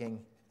 just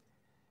thinking,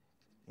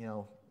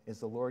 is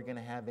the Lord going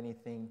to have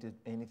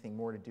anything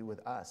more to do with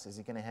us? Is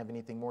he going to have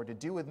anything more to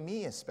do with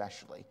me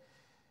especially?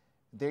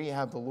 There you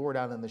have the Lord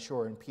out on the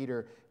shore, and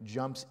Peter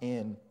jumps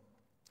in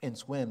and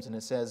swims, and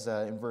it says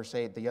in verse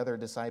 8, the other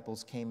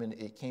disciples came in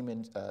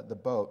the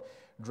boat,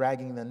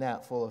 dragging the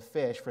net full of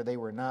fish, for they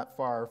were not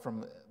far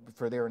from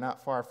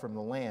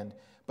the land,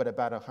 but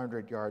about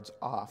 100 yards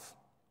off.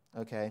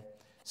 Okay,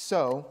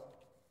 so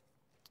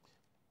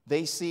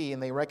they see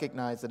and they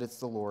recognize that it's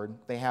the Lord.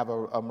 They have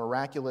a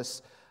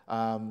miraculous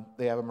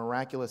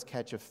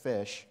catch of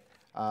fish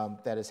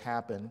that has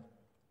happened,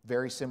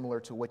 very similar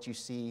to what you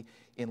see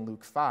in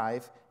Luke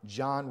 5.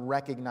 John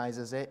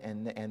recognizes it,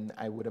 and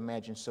I would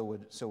imagine so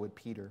would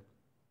Peter.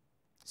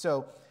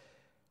 So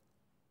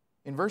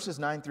in verses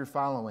 9 through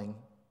following,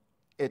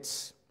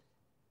 it's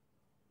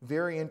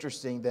very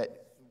interesting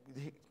that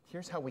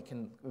here's how we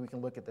can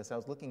look at this. I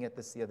was looking at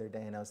this the other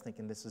day, and I was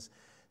thinking this is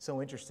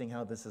so interesting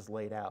how this is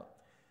laid out.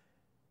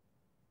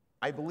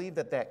 I believe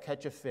that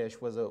catch of fish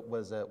was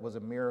a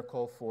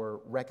miracle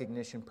for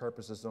recognition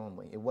purposes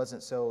only. It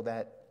wasn't so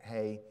that,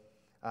 hey,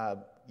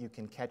 you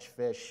can catch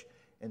fish,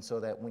 and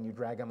so that when you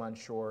drag them on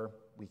shore,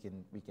 we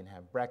can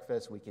have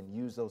breakfast, we can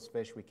use those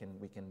fish, we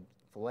can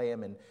fillet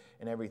them and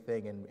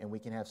everything, and we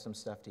can have some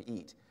stuff to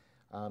eat.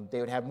 They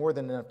would have more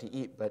than enough to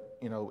eat, but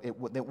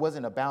it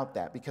wasn't about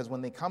that, because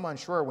when they come on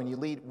shore, when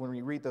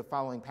we read the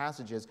following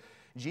passages,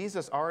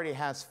 Jesus already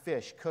has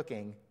fish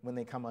cooking when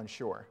they come on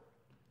shore.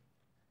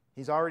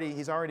 He's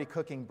already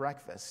cooking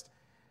breakfast.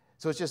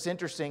 So it's just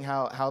interesting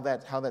how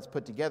that's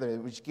put together,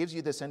 which gives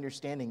you this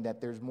understanding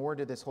that there's more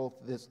to this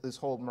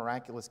whole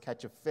miraculous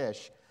catch of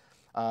fish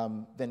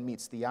than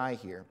meets the eye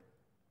here.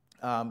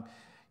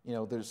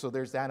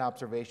 There's that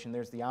observation.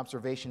 There's the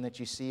observation that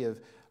you see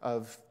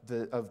of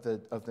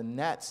the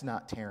nets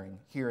not tearing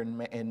here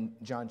in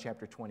John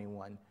chapter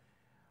 21.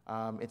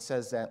 It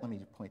says that. Let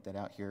me point that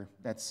out here.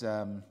 That's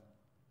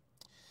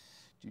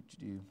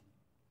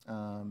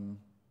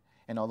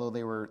and although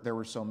there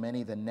were so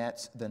many, the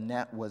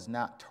net was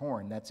not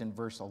torn. That's in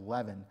verse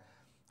 11.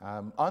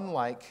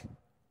 Unlike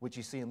what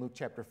you see in Luke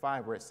chapter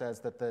 5, where it says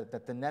that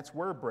the nets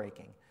were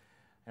breaking.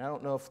 And I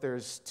don't know if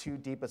there's too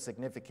deep a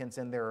significance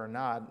in there or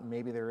not.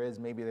 Maybe there is,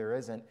 maybe there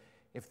isn't.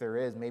 If there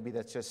is, maybe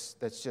that's just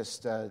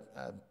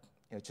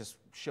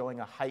showing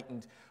a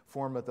heightened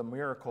form of the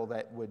miracle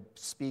that would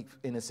speak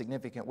in a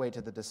significant way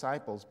to the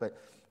disciples. But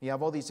you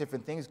have all these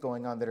different things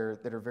going on that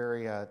are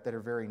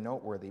very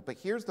noteworthy. But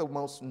here's the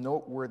most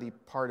noteworthy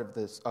part of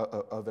this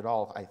of it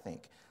all, I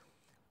think,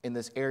 in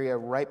this area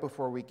right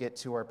before we get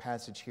to our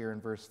passage here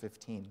in verse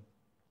 15.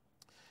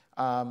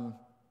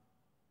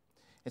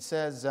 It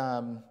says.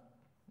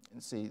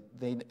 Let's see,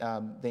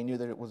 they knew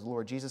that it was the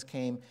Lord. Jesus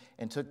came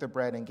and took the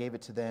bread and gave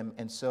it to them,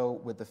 and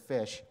so with the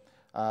fish.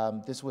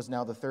 This was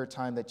now the third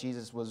time that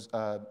Jesus was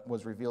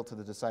revealed to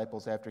the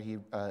disciples after he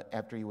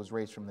was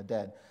raised from the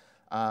dead.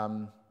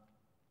 I'm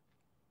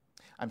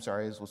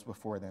sorry, this was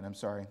before then. I'm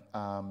sorry.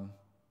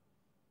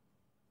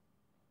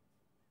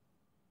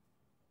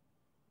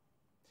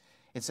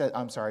 It says,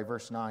 I'm sorry,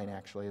 verse 9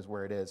 actually is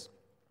where it is,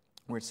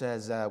 where it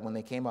says, when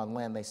they came on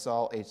land, they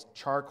saw a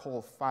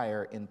charcoal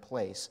fire in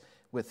place,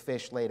 with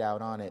fish laid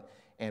out on it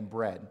and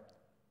bread.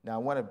 Now I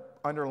want to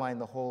underline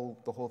the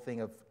whole thing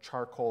of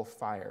charcoal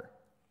fire.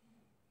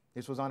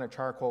 This was on a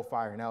charcoal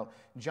fire. Now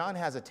John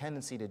has a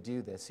tendency to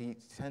do this. He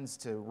tends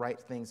to write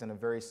things in a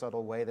very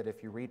subtle way that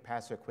if you read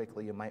past it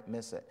quickly, you might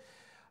miss it,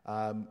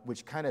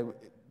 which kind of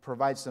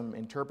provides some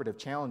interpretive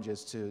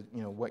challenges to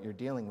what you're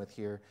dealing with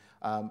here.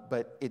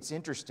 But it's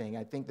interesting.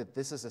 I think that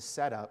this is a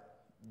setup.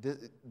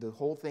 The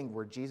whole thing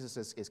where Jesus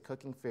is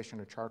cooking fish on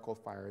a charcoal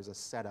fire is a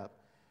setup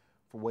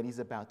for what he's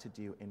about to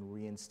do in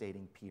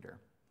reinstating Peter.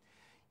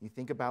 You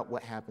think about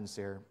what happens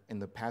there in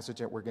the passage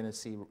that we're going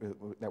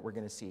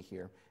to see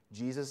here.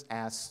 Jesus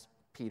asks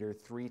Peter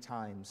 3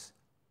 times,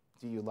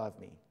 "Do you love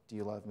me? Do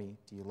you love me?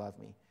 Do you love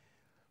me?"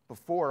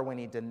 Before, when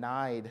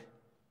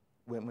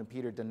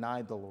Peter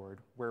denied the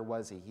Lord, where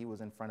was he? He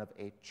was in front of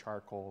a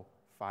charcoal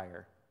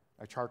fire.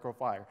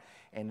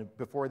 And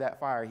before that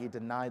fire, he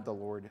denied the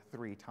Lord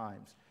 3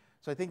 times.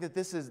 So I think that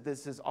this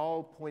is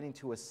all pointing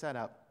to a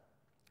setup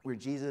where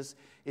Jesus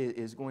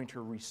is going to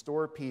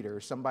restore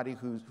Peter, somebody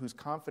whose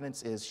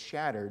confidence is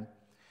shattered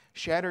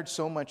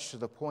so much to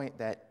the point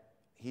that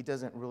he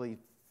doesn't really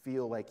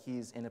feel like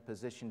he's in a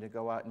position to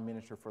go out and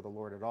minister for the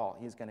Lord at all.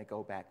 He's going to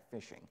go back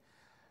fishing.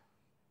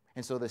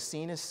 And so the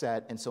scene is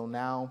set, and so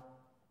now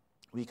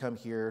we come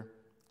here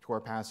to our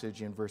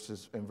passage in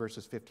verses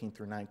 15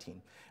 through 19.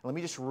 And let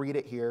me just read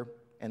it here,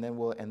 and then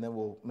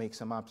we'll make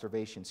some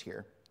observations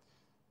here.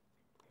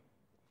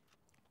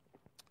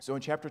 So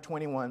in chapter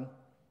 21,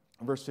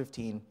 verse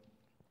 15,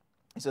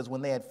 it says,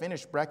 "When they had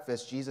finished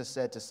breakfast, Jesus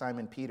said to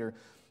Simon Peter,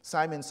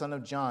 'Simon, son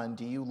of John,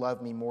 do you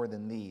love me more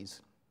than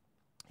these?'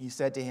 He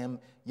said to him,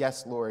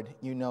 'Yes, Lord,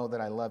 you know that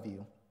I love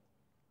you.'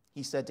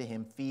 He said to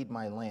him, 'Feed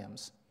my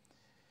lambs.'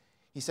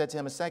 He said to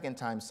him a second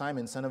time,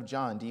 'Simon, son of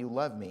John, do you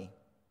love me?'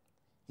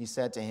 He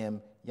said to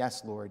him,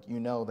 'Yes, Lord, you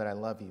know that I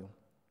love you.'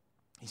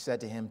 He said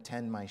to him,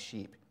 'Tend my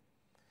sheep.'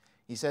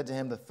 He said to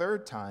him the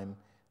third time,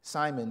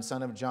 'Simon,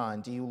 son of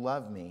John, do you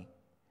love me?'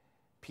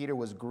 Peter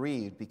was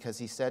grieved because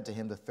he said to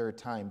him the third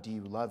time, 'Do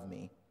you love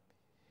me?'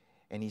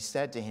 And he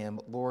said to him,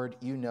 'Lord,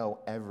 you know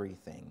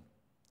everything.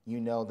 You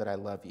know that I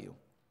love you.'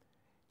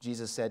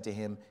 Jesus said to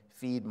him,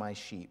 'Feed my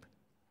sheep.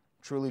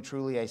 Truly,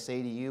 truly, I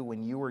say to you,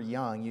 when you were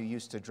young, you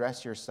used to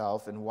dress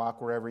yourself and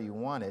walk wherever you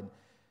wanted.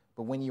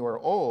 But when you are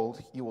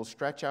old, you will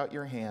stretch out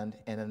your hand,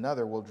 and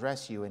another will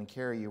dress you and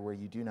carry you where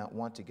you do not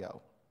want to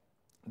go.'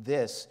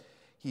 This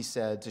he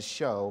said to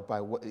show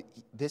by what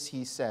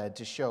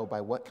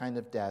kind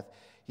of death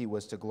he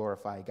was to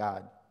glorify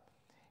God.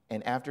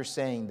 And after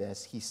saying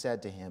this, he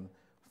said to him,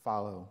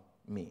 'Follow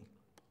me.'"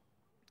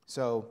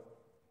 So,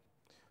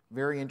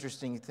 very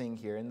interesting thing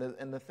here. And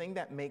the thing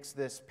that makes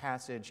this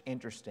passage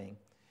interesting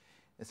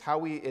is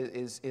how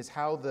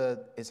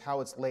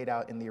it's laid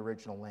out in the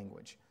original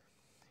language.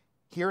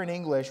 Here in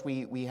English,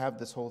 we have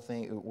this whole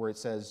thing where it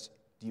says,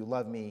 "Do you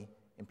love me?"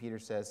 And Peter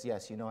says,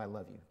 "Yes, you know I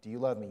love you." "Do you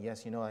love me?"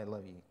 "Yes, you know I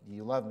love you." "Do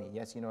you love me?"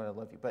 "Yes, you know I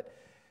love you." But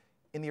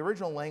in the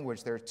original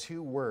language, there are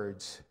two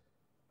words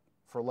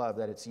for love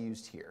that it's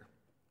used here.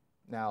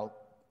 Now,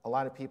 a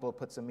lot of people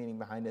put some meaning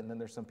behind it, and then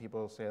there's some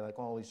people who say, like,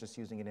 "Oh, he's just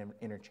using it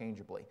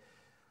interchangeably."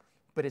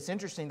 But it's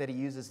interesting that he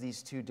uses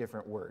these two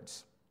different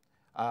words.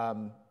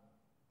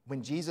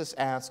 When Jesus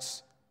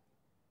asks,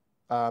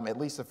 at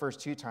least the first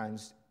two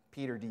times,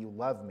 "Peter, do you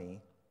love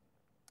me?"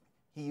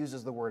 he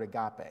uses the word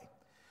agape.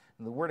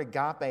 And the word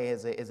agape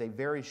is a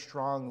very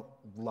strong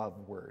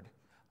love word.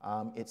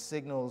 It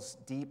signals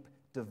deep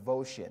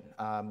devotion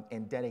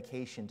and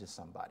dedication to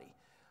somebody.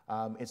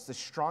 It's the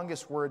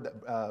strongest word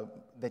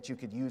that you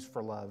could use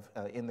for love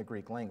in the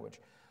Greek language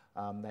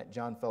that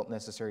John felt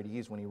necessary to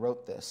use when he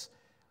wrote this.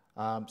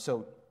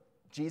 So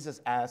Jesus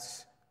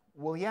asks,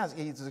 well,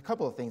 there's a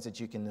couple of things that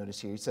you can notice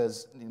here. He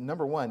says,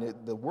 number one,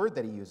 the word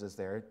that he uses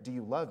there, "Do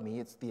you love me?"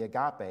 It's the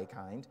agape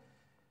kind.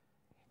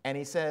 And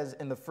he says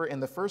in the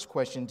first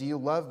question, "Do you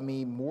love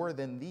me more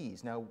than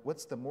these?" Now,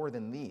 what's the more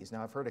than these?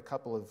 Now, I've heard a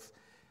couple of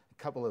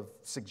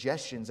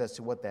suggestions as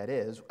to what that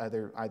is,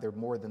 either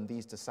more than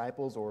these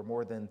disciples or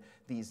more than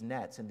these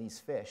nets and these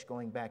fish,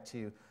 going back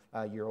to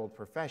your old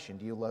profession.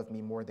 Do you love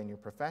me more than your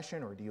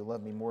profession, or do you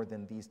love me more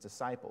than these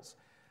disciples?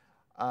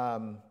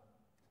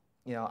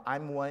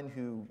 I'm one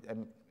who,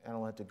 I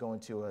don't have to go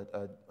into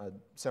a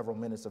several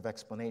minutes of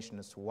explanation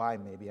as to why,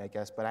 maybe, I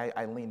guess, but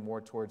I lean more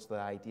towards the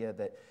idea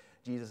that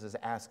Jesus is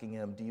asking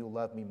him, "Do you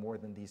love me more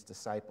than these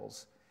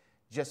disciples?"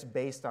 Just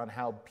based on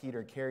how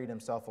Peter carried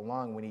himself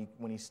along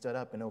when he stood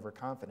up in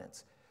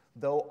overconfidence.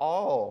 "Though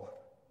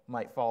all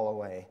might fall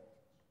away,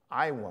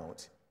 I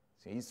won't."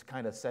 So he's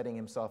kind of setting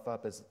himself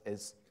up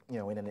as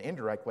in an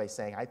indirect way,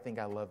 saying, "I think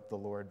I love the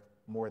Lord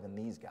more than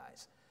these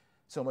guys.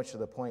 So much to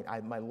the point,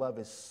 my love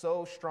is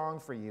so strong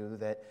for you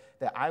that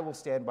I will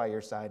stand by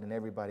your side, and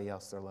everybody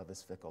else, their love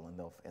is fickle, and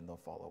they'll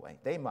fall away.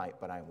 They might,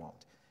 but I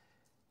won't."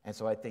 And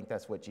so I think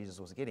that's what Jesus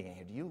was getting at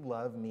here. "Do you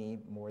love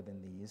me more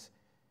than these?"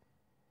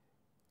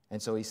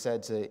 And so he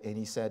said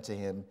to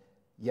him,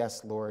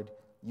 "Yes, Lord,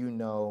 you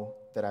know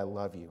that I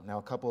love you." Now,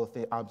 a couple of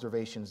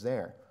observations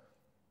there.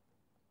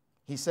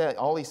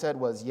 All he said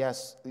was,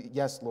 yes,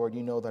 Lord,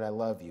 you know that I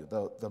love you.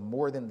 The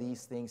more than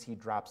these things, he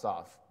drops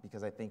off,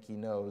 because I think he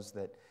knows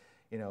that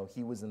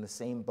he was in the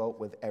same boat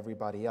with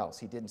everybody else.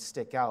 He didn't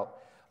stick out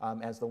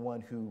as the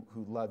one who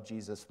loved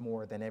Jesus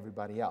more than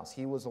everybody else.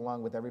 He was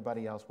along with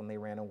everybody else when they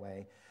ran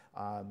away.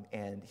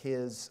 And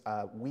his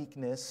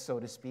weakness, so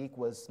to speak,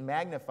 was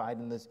magnified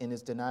in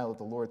his denial of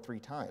the Lord 3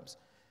 times.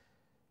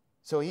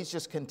 So he's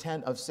just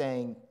content of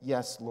saying,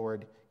 "Yes,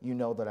 Lord, you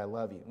know that I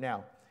love you."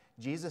 Now,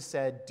 Jesus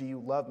said, "Do you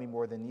love me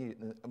more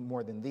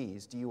than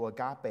these? Do you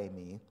agape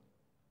me?"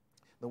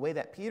 The way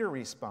that Peter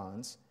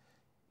responds,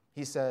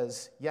 he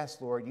says, "Yes,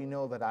 Lord, you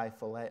know that I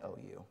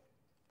phileo you."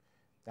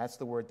 That's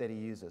the word that he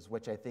uses,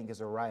 which I think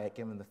is a riot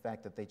given the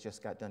fact that they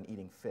just got done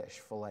eating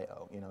fish,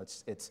 phileo.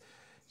 It's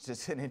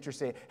just an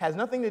interesting, has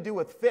nothing to do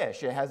with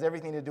fish. It has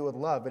everything to do with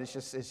love, but it's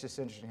just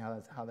interesting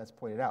how that's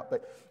pointed out.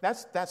 But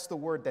that's the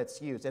word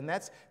that's used, and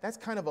that's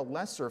kind of a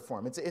lesser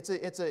form. It's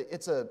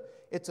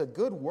a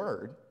good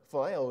word.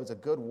 Phileo is a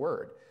good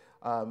word,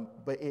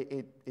 but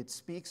it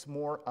speaks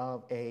more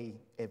of a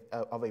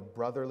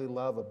brotherly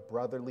love, a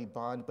brotherly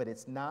bond, but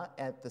it's not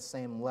at the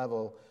same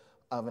level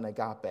of an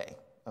agape.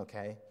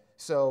 Okay,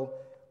 so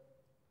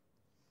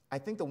I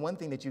think the one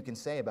thing that you can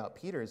say about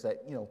Peter is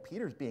that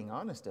Peter's being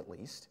honest, at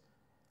least.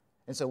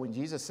 And so when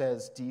Jesus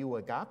says, do you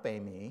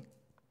agape me?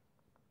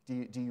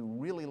 Do you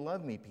really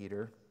love me,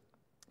 Peter?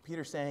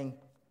 Peter's saying,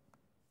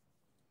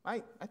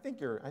 I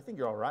think you're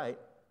all right.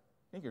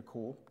 I think you're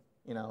cool,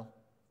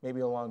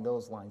 maybe along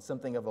those lines,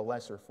 something of a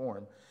lesser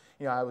form.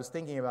 I was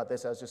thinking about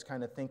this. I was just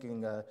kind of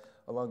thinking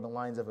along the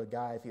lines of a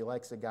guy. If he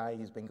likes a guy,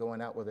 he's been going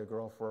out with a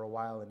girl for a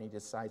while, and he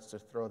decides to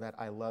throw that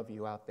I love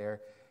you out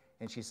there.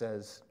 And she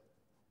says,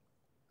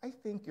 I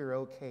think you're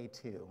okay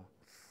too.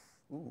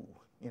 Ooh,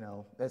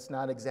 that's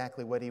not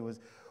exactly what he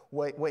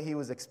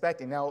was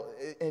expecting. Now,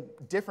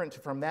 different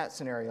from that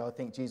scenario, I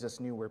think Jesus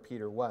knew where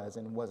Peter was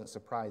and wasn't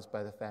surprised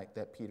by the fact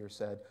that Peter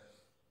said,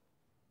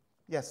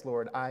 yes,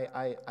 Lord,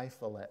 I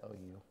phileo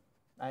you.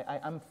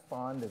 I'm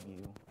fond of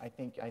you. I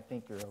think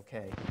you're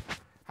okay.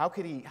 How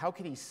could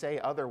he say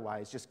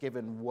otherwise, just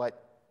given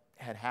what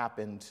had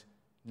happened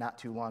not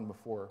too long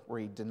before, where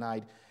he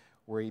denied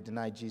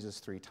Jesus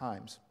 3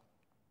 times?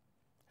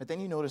 But then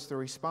you notice the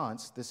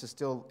response. This is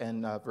still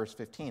in verse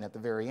 15 at the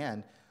very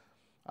end.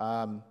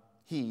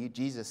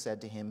 Jesus said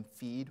to him,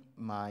 feed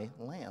my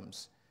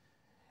lambs.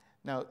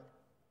 Now,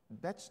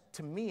 that's,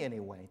 to me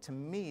anyway,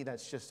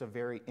 that's just a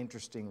very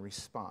interesting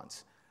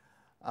response.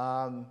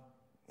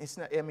 It's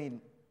not,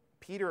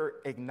 Peter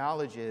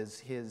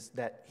acknowledges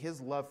that his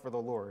love for the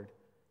Lord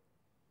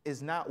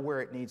is not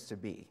where it needs to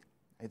be.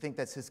 I think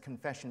that's his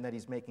confession that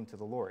he's making to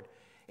the Lord.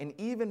 And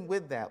even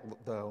with that,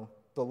 though,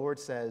 the Lord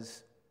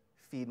says,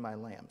 feed my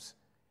lambs.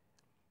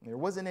 There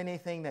wasn't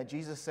anything that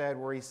Jesus said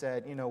where he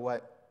said, you know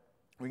what,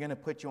 we're going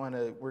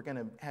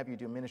to have you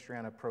do ministry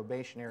on a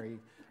probationary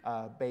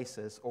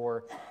basis,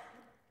 or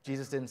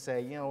Jesus didn't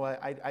say, you know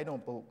what, I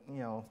don't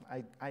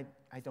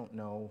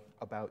know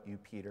about you,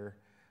 Peter.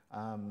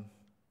 I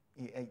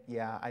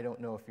don't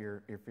know if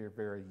you're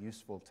very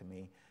useful to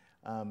me.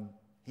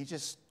 He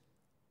just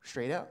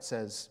straight out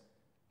says,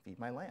 feed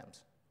my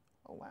lambs.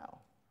 Oh, wow.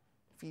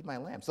 Feed my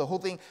lambs. The whole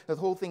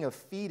thing of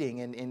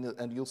feeding,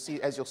 and you'll see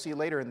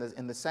later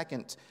in the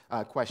second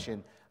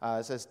question,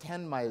 it says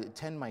tend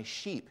my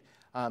sheep.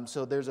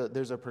 So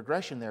there's a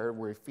progression there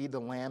where feed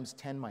the lambs,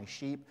 tend my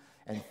sheep,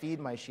 and feed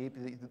my sheep.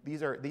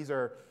 These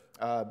are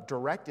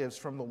directives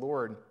from the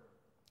Lord,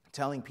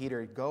 telling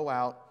Peter, go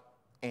out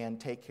and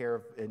take care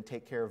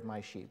of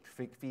my sheep,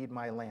 feed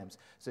my lambs.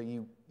 So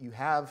you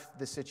have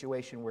the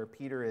situation where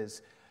Peter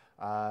is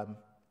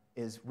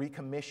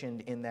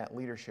recommissioned in that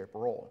leadership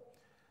role.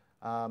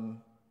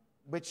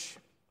 Which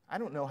I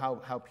don't know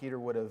how Peter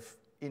would have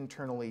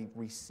internally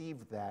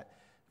received that,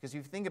 because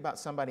you think about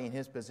somebody in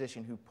his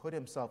position who put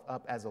himself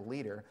up as a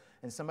leader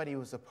and somebody who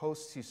was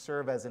supposed to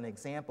serve as an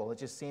example. It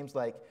just seems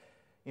like,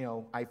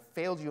 I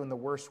failed you in the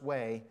worst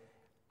way.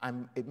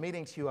 I'm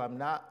admitting to you I'm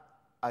not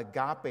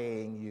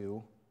agapeing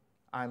you,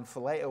 I'm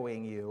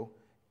phileoing you,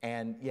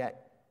 and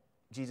yet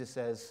Jesus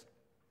says,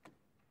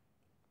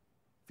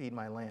 feed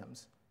my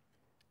lambs.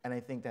 And I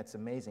think that's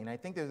amazing. I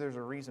think that there's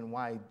a reason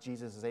why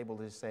Jesus is able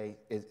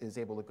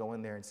to go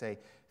in there and say,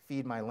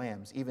 feed my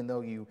lambs, even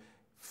though you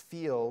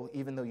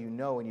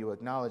know and you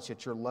acknowledge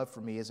that your love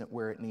for me isn't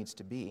where it needs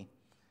to be.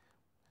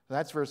 So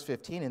that's verse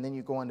 15, and then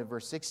you go on to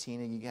verse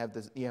 16, and you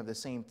have the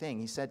same thing.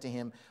 He said to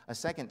him a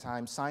second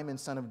time, Simon,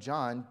 son of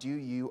John, do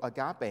you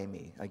agape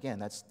me? Again,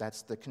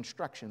 that's the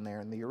construction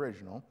there in the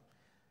original.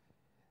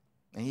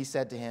 And he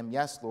said to him,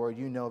 yes, Lord,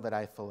 you know that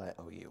I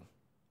phileo you.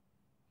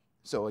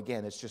 So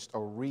again, it's just a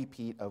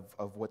repeat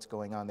of what's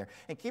going on there.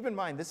 And keep in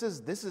mind, this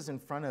is in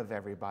front of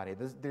everybody.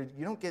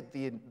 You don't get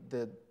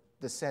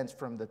the sense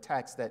from the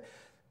text that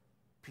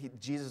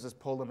Jesus has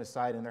pulled them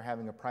aside and they're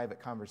having a private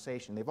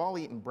conversation. They've all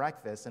eaten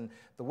breakfast, and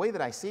the way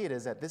that I see it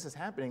is that this is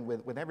happening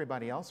with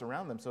everybody else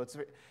around them. So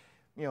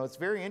it's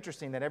very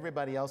interesting that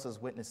everybody else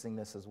is witnessing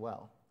this as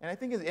well. And I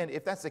think, and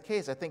if that's the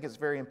case, I think it's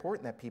very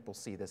important that people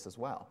see this as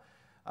well.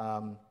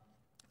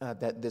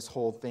 That this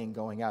whole thing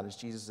going out as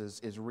Jesus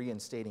is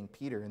reinstating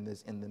Peter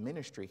in the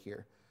ministry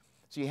here.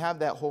 So you have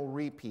that whole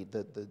repeat,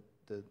 the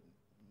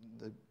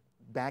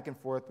back and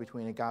forth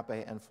between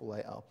agape and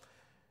phileo.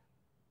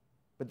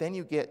 But then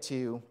you get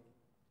to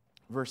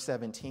verse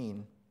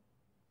 17.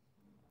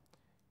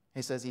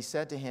 He says, he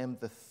said to him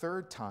the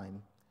third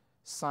time,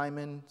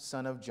 Simon,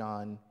 son of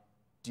John,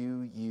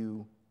 do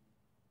you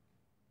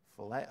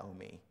phileo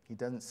me? He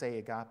doesn't say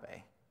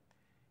agape.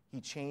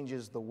 He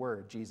changes the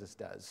word, Jesus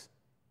does,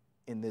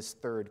 in this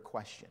third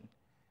question.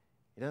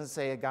 He doesn't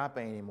say agape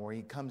anymore.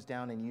 He comes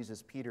down and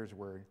uses Peter's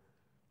word.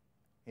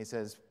 He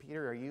says,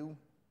 Peter, are you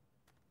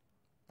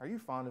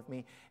fond of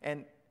me?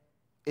 And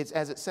it's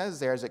as it says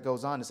there, as it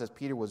goes on, it says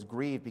Peter was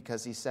grieved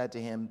because he said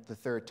to him the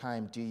third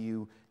time, do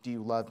you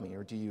love me,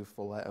 or do you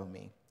phileo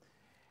me?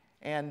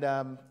 And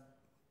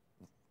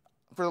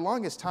for the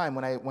longest time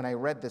when I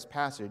read this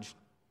passage,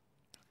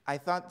 I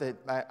thought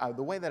that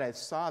the way that I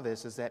saw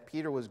this is that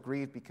Peter was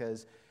grieved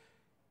because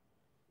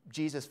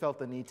Jesus felt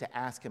the need to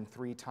ask him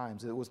 3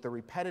 times. It was the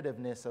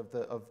repetitiveness of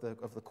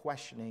the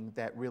questioning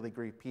that really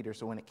grieved Peter.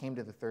 So when it came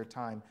to the third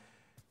time,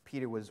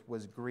 Peter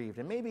was grieved.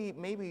 And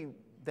maybe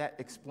that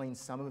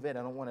explains some of it.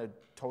 I don't want to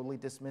totally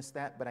dismiss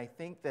that, but I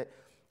think that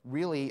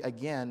really,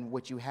 again,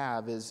 what you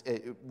have is,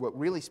 what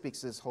really speaks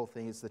to this whole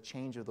thing is the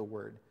change of the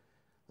word.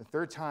 The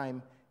third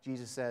time,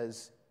 Jesus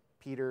says,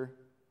 Peter,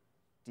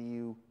 do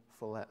you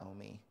phileo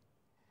me?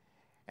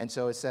 And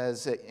so it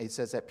says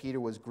that Peter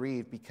was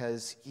grieved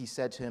because he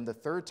said to him the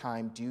third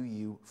time, do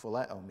you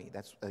phileo me?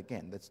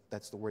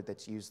 That's the word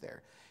that's used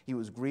there. He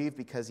was grieved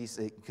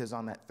because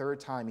on that third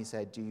time he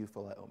said, do you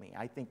phileo me?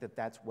 I think that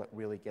that's what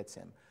really gets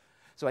him.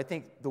 So I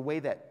think the way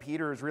that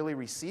Peter is really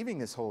receiving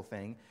this whole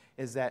thing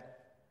is that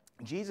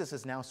Jesus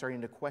is now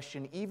starting to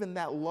question even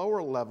that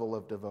lower level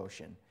of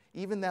devotion,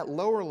 even that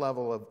lower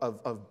level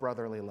of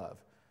brotherly love.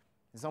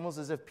 It's almost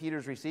as if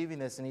Peter's receiving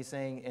this and he's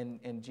saying,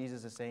 and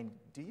Jesus is saying,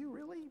 do you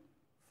really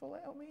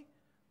phileo me?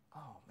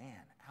 Oh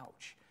man,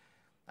 ouch.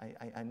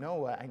 I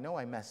know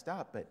I messed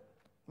up, but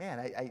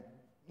man,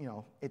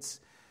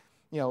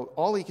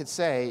 all he could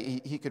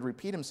say, he could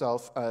repeat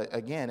himself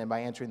again, and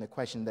by answering the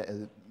question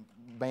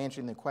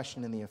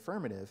in the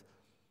affirmative.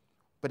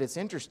 But it's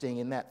interesting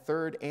in that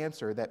third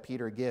answer that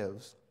Peter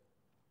gives,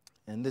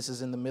 and this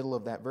is in the middle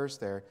of that verse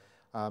there.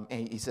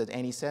 And he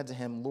said to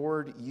him,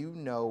 Lord, you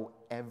know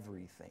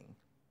everything.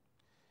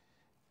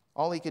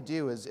 All he could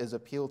do is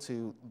appeal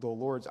to the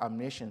Lord's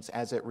omniscience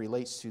as it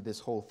relates to this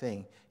whole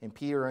thing. And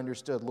Peter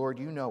understood, Lord,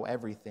 you know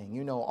everything.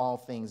 You know all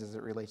things as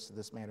it relates to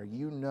this matter.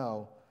 You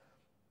know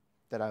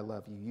that I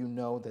love you. You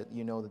know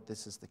that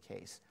this is the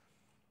case.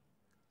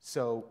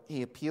 So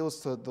he appeals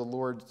to the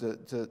Lord,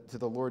 to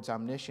the Lord's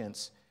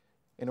omniscience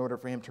in order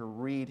for him to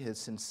read his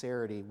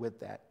sincerity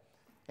with that.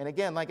 And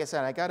again, like I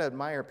said, I got to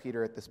admire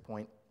Peter at this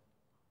point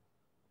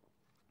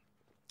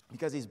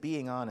because he's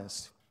being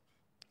honest.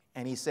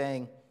 And he's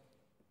saying,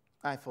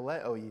 I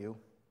phileo you.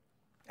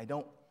 I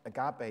don't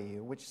agape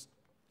you, which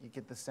you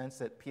get the sense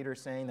that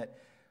Peter's saying that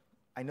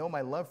I know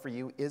my love for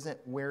you isn't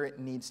where it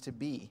needs to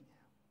be.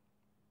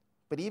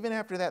 But even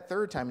after that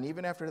third time, and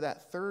even after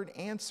that third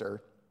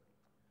answer,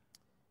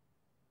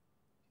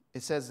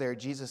 it says there,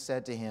 Jesus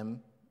said to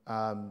him,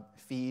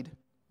 feed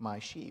my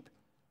sheep.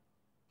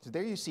 So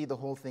there you see the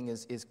whole thing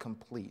is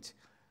complete.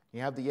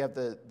 You have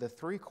the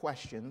three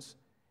questions,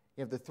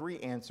 you have the three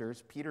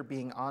answers, Peter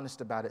being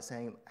honest about it,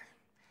 saying,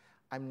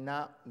 I'm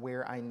not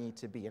where I need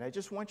to be. And I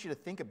just want you to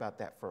think about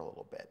that for a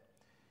little bit.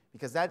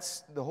 Because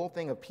that's the whole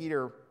thing of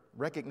Peter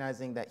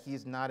recognizing that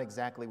he's not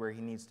exactly where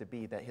he needs to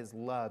be, that his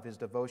love, his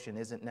devotion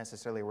isn't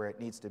necessarily where it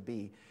needs to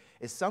be,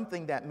 is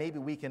something that maybe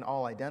we can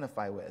all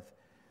identify with.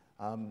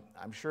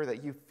 I'm sure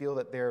that you feel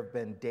that there have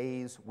been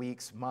days,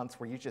 weeks, months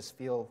where you just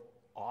feel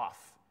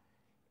off.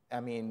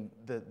 I mean,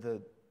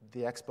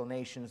 the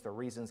explanations, the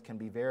reasons can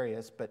be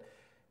various, but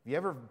have you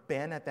ever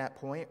been at that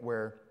point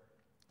where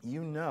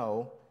you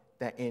know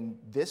that in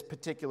this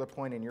particular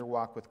point in your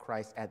walk with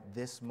Christ, at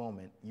this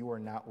moment, you are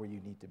not where you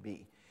need to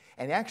be?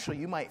 And actually,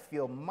 you might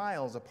feel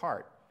miles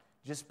apart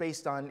just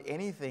based on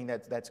anything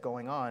that's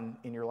going on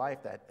in your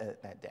life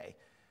that day.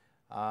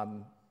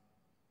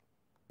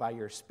 By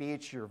your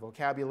speech, your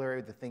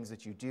vocabulary, the things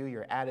that you do,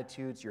 your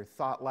attitudes, your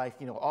thought life,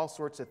 all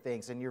sorts of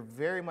things, and you're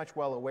very much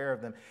well aware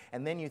of them.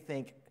 And then you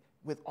think,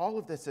 with all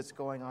of this that's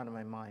going on in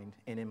my mind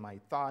and in my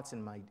thoughts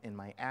and in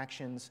my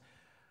actions,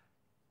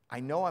 I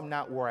know I'm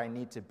not where I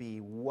need to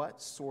be.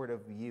 What sort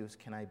of use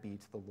can I be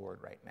to the Lord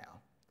right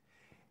now?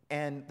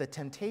 And the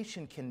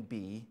temptation can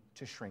be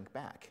to shrink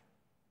back.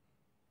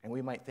 And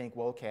we might think,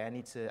 well, okay, I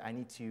need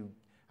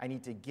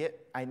to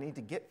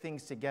get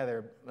things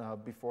together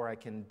before I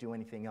can do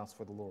anything else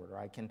for the Lord, or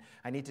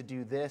I need to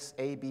do this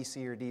A, B,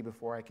 C, or D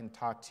before I can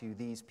talk to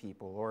these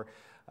people, or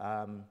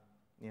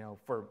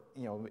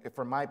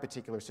for my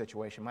particular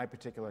situation, my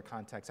particular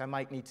context, I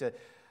might need to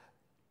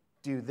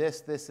do this,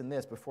 this, and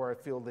this before I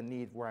feel the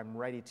need where I'm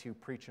ready to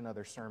preach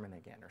another sermon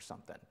again or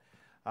something.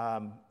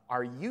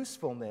 Our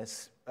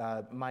usefulness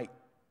might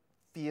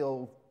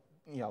feel,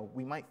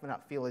 we might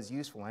not feel as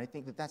useful, and I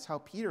think that that's how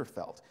Peter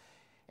felt.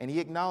 And he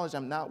acknowledged,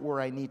 I'm not where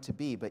I need to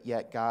be, but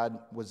yet God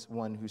was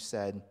one who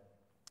said,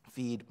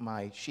 feed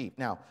my sheep.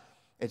 Now,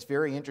 it's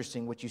very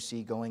interesting what you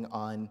see going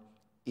on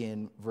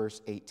in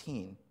verse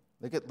 18.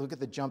 Look at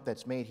the jump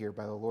that's made here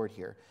by the Lord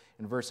here.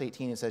 In verse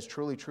 18, it says,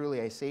 truly,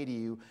 truly, I say to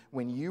you,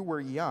 when you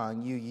were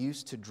young, you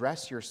used to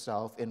dress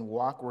yourself and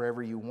walk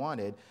wherever you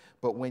wanted,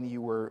 but when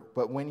you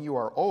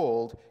are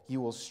old,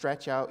 you will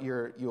stretch out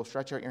your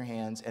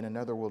hands, and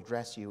another will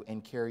dress you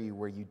and carry you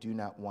where you do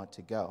not want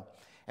to go.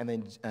 And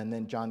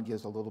then John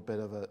gives a little bit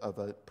of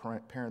a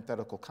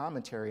parenthetical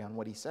commentary on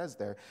what he says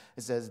there.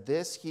 It says,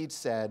 this he'd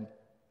said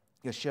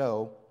to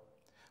show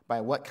by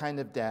what kind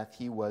of death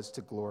he was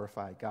to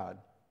glorify God.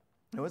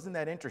 Now, isn't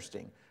that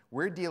interesting?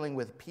 We're dealing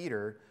with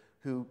Peter,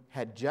 who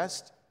had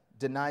just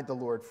denied the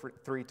Lord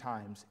 3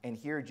 times, and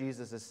here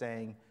Jesus is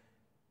saying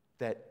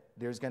that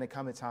there's going to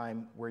come a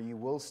time where you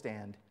will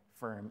stand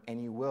firm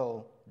and you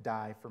will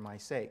die for my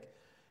sake.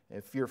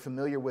 If you're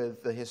familiar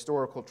with the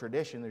historical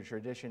tradition, the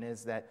tradition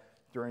is that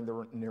during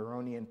the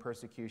Neronian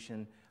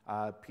persecution,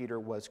 Peter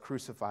was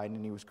crucified,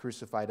 and he was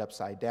crucified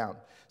upside down.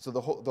 So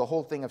the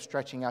whole thing of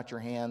stretching out your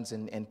hands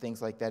and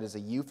things like that is a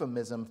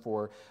euphemism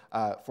for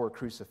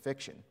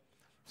crucifixion.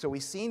 So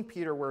we've seen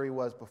Peter where he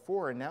was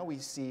before, and now we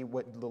see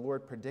what the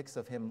Lord predicts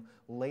of him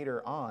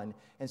later on.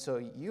 And so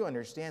you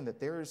understand that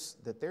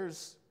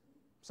there's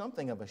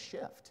something of a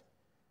shift.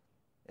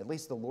 At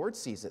least the Lord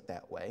sees it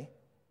that way.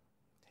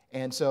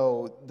 And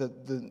so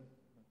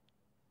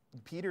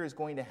Peter is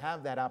going to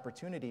have that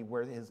opportunity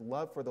where his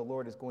love for the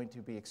Lord is going to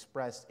be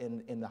expressed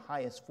in the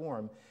highest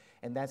form,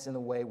 and that's in the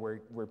way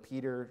where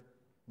Peter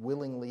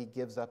willingly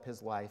gives up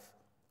his life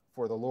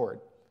for the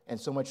Lord. And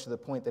so much to the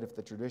point that if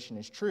the tradition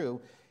is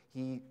true,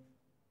 he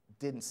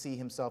didn't see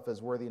himself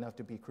as worthy enough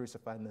to be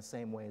crucified in the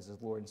same way as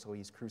his Lord, and so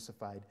he's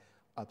crucified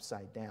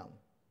upside down.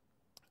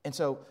 And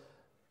so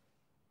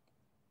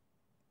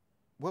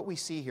what we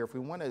see here, if we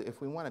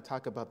want to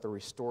talk about the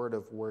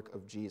restorative work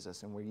of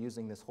Jesus, and we're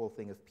using this whole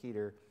thing of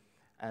Peter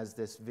as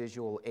this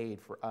visual aid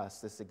for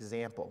us, this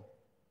example,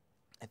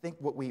 I think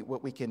what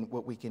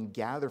we can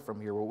gather from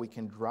here, what we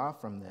can draw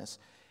from this,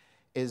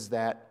 is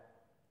that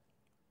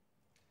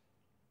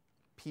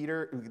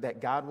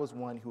God was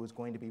one who was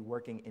going to be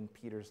working in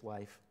Peter's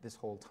life this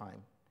whole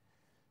time.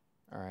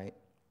 All right?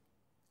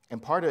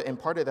 And part of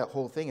that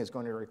whole thing is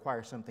going to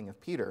require something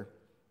of Peter.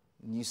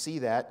 And you see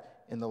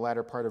that in the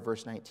latter part of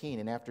verse 19.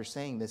 And after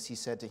saying this, he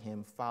said to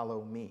him,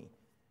 "Follow me.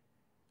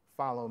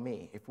 Follow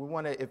me."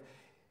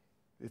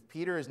 If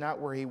Peter is not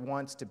where he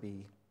wants to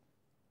be,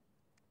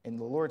 and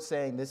the Lord's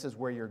saying this is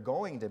where you're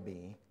going to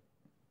be,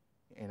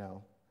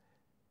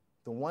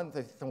 the one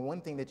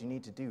thing that you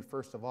need to do,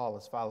 first of all,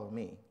 is follow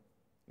me.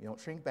 You don't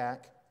shrink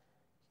back.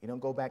 You don't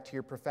go back to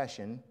your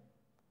profession.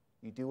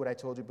 You do what I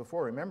told you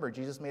before. Remember,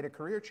 Jesus made a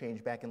career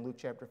change back in Luke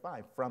chapter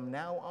 5. From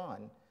now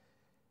on,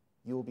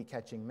 you will be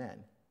catching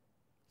men.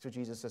 So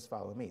Jesus says,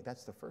 follow me.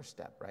 That's the first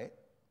step, right?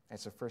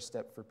 That's the first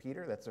step for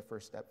Peter. That's the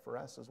first step for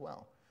us as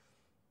well.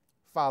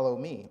 Follow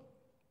me.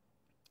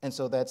 And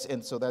so that's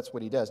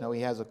what he does. Now,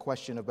 he has a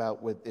question about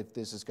if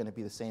this is going to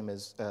be the same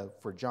as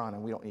for John,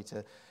 and we don't need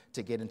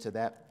to get into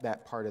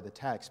that part of the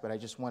text, but I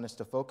just want us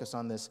to focus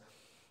on this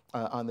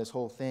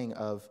whole thing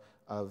of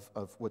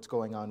what's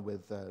going on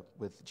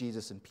with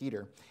Jesus and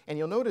Peter. And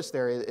you'll notice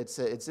there,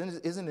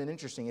 isn't it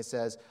interesting? It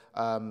says,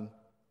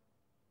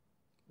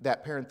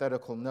 that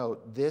parenthetical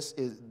note, this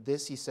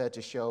he said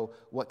to show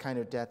what kind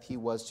of death he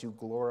was to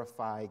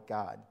glorify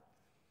God.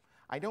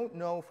 I don't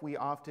know if we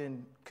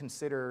often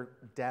consider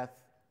death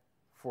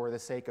for the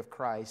sake of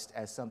Christ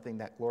as something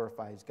that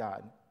glorifies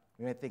God.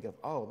 We might think of,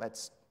 oh,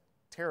 that's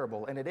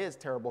terrible, and it is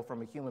terrible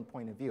from a human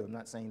point of view. I'm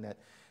not saying that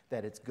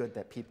it's good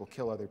that people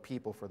kill other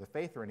people for the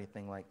faith or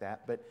anything like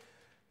that, but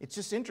it's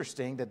just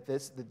interesting that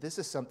this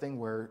is something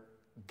where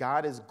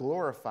God is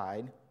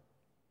glorified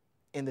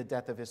in the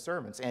death of his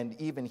servants. And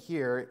even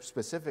here,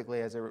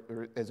 specifically as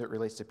it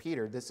relates to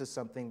Peter, this is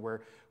something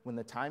where when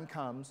the time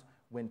comes,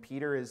 when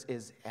Peter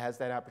has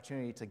that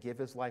opportunity to give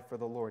his life for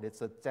the Lord,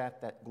 it's a death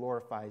that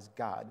glorifies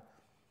God.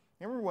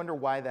 You ever wonder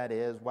why that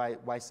is,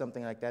 why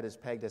something like that is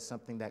pegged as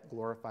something that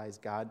glorifies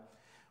God?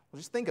 Well,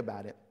 just think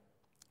about it.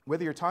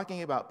 Whether you're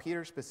talking about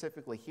Peter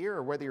specifically here,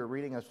 or whether you're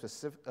reading a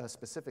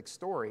specific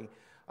story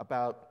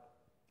about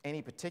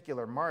any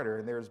particular martyr,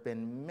 and there's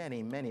been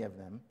many, many of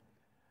them,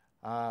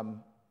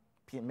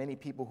 many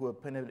people who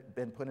have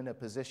been put in a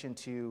position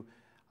to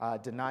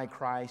deny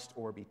Christ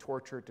or be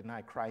tortured,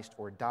 deny Christ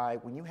or die.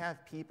 When you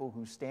have people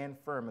who stand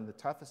firm in the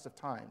toughest of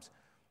times,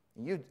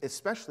 you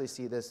especially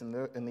see this in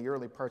the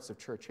early parts of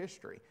church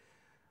history,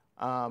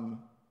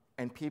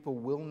 and people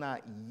will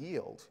not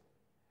yield.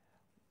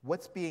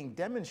 What's being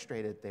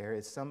demonstrated there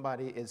is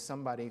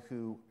somebody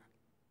who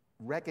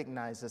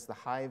recognizes the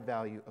high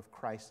value of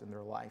Christ in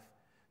their life,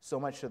 so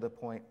much to the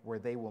point where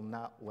they will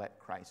not let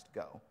Christ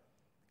go.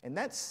 And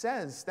that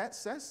says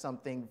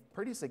something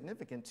pretty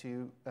significant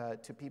to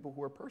people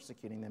who are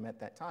persecuting them at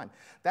that time.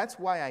 That's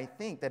why I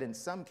think that in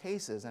some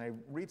cases, and I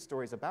read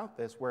stories about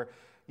this, where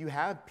you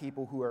have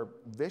people who are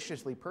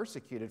viciously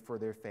persecuted for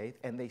their faith,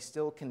 and they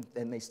still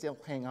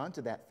hang on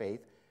to that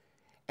faith.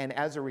 And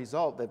as a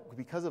result,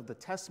 because of the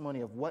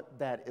testimony of what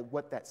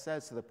that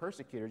says to the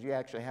persecutors, you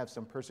actually have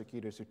some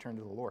persecutors who turn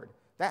to the Lord.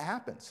 That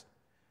happens.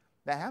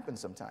 That happens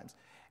sometimes.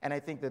 And I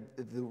think that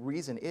the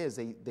reason is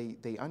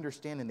they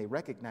understand and they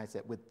recognize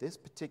that with this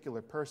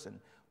particular person,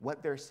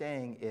 what they're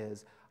saying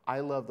is, I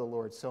love the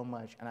Lord so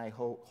much and I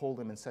hold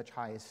him in such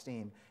high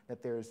esteem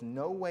that there is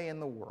no way in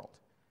the world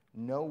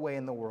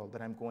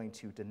that I'm going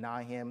to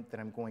deny him, that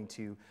I'm going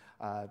to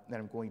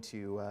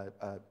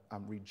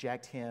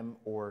reject him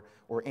or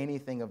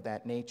anything of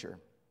that nature.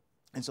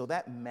 And so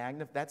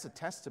that's a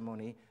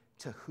testimony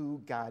to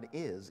who God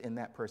is in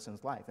that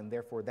person's life, and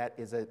therefore that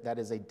is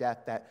a death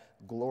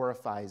that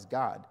glorifies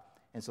God.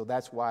 And so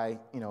that's why,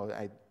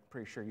 I'm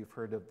pretty sure you've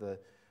heard of the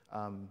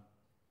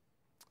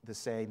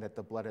saying that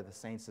the blood of the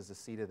saints is the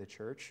seed of the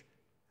church.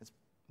 It's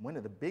one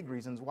of the big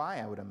reasons why,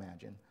 I would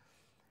imagine.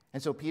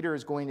 And so Peter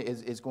is going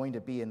to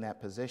be in that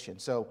position.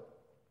 So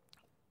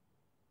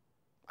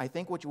I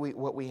think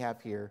what we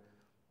have here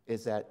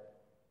is that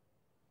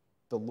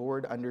the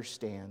Lord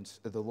understands,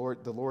 the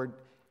Lord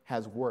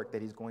has work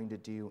that he's going to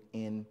do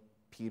in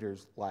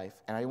Peter's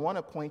life. And I want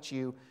to point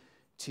you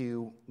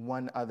to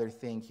one other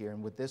thing here,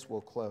 and with this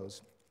we'll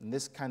close. And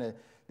this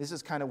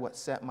is kind of what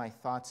set my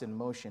thoughts in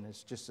motion,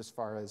 is just as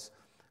far as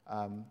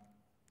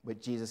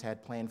what Jesus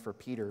had planned for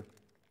Peter.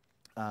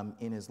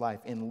 in his life.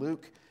 In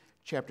Luke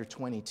chapter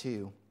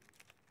 22,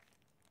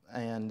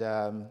 and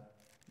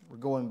we're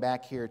going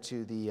back here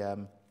to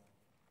the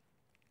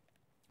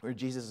where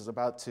Jesus is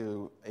about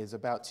to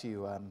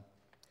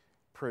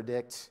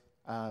predict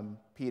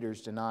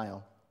Peter's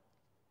denial.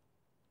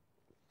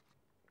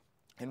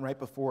 And right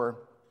before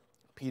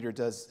Peter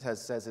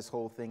says this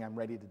whole thing, I'm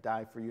ready to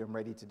die for you, I'm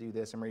ready to do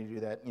this, I'm ready to do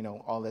that,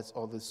 all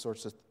this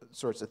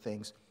sorts of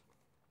things.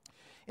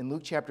 In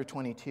Luke chapter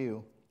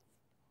 22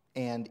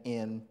 and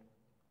in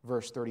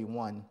verse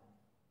 31,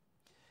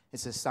 it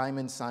says,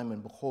 Simon,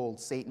 Simon, behold,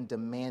 Satan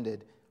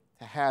demanded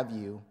to have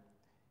you,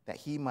 that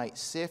he might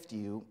sift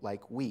you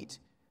like wheat.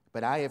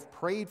 But I have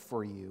prayed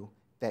for you,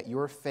 that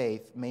your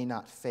faith may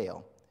not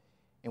fail.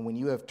 And when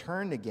you have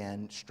turned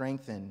again,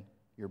 strengthen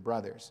your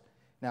brothers.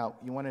 Now,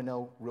 you want to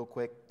know real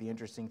quick, the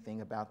interesting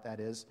thing about that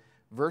is,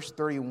 verse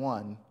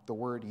 31, the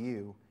word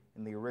you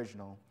in the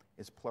original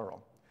is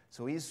plural.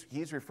 So he's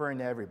referring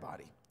to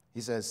everybody.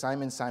 He says,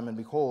 Simon, Simon,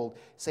 behold,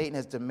 Satan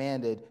has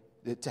demanded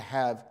to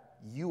have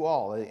you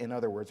all, in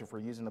other words, if we're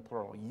using the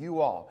plural, you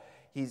all.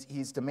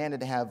 He's demanded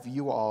to have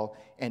you all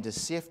and to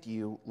sift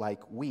you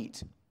like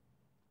wheat.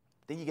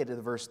 Then you get to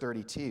the verse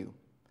 32.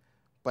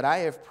 But I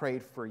have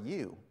prayed for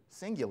you,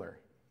 singular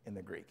in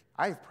the Greek.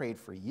 I have prayed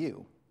for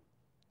you,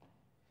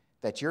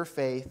 that your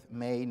faith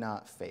may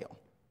not fail.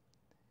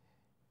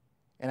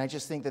 And I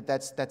just think that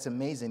that's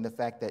amazing, the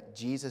fact that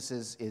Jesus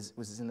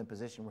was in the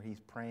position where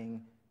he's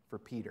praying for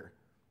Peter.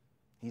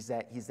 He's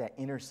that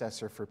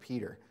intercessor for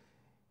Peter.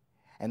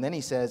 And then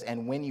he says,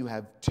 and when you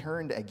have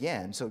turned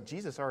again, so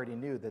Jesus already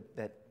knew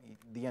that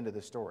the end of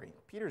the story.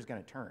 Peter's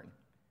going to turn.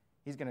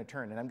 He's going to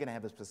turn, and I'm going to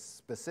have a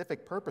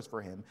specific purpose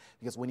for him,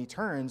 because when he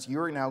turns,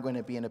 you're now going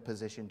to be in a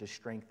position to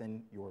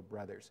strengthen your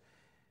brothers.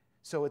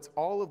 So it's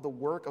all of the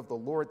work of the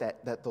Lord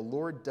that the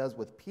Lord does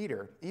with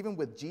Peter, even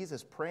with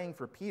Jesus praying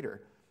for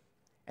Peter,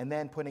 and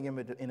then putting him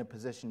in a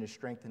position to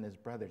strengthen his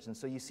brothers. And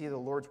so you see the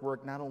Lord's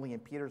work not only in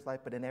Peter's life,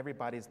 but in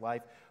everybody's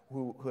life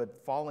who had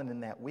fallen in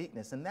that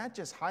weakness. And that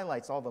just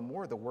highlights all the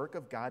more the work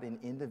of God in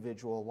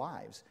individual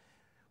lives.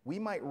 We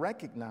might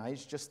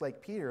recognize, just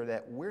like Peter,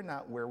 that we're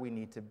not where we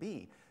need to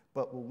be.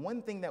 But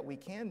one thing that we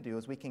can do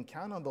is we can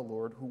count on the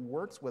Lord who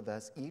works with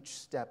us each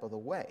step of the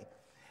way.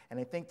 And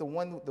I think the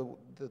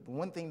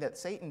one thing that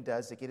Satan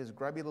does to get his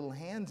grubby little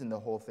hands in the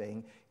whole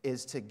thing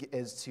is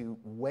to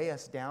weigh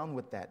us down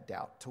with that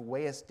doubt, to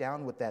weigh us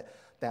down with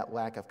that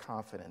lack of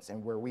confidence.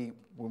 And when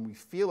we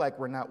feel like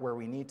we're not where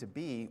we need to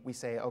be, we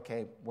say,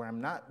 okay, I'm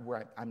not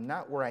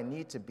where I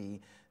need to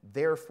be,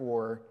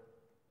 therefore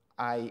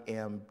I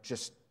am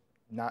just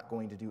not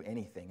going to do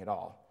anything at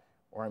all,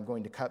 or I'm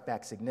going to cut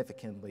back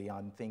significantly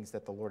on things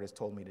that the Lord has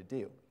told me to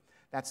do.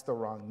 That's the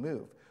wrong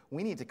move.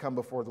 We need to come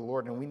before the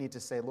Lord and we need to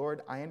say,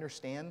 Lord, I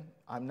understand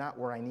I'm not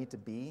where I need to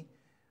be,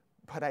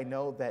 but I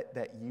know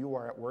that you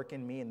are at work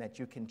in me and that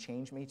you can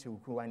change me to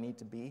who I need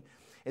to be.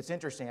 It's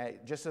interesting.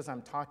 Just as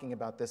I'm talking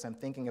about this, I'm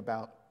thinking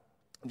about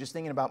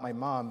my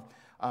mom.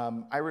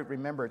 I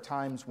remember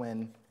times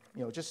when,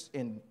 just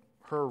in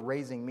her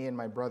raising me and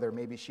my brother,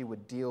 maybe she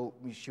would do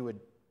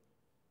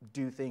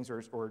things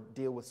or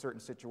deal with certain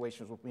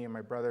situations with me and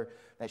my brother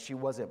that she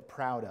wasn't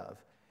proud of.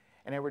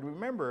 And I would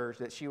remember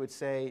that she would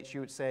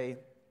say,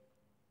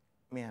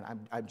 man,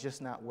 I'm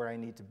just not where I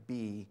need to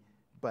be,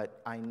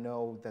 but I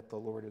know that the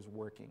Lord is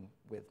working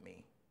with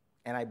me.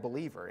 And I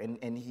believe her,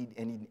 and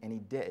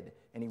he did,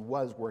 and he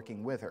was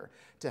working with her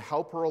to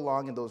help her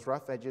along in those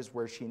rough edges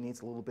where she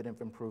needs a little bit of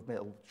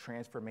improvement,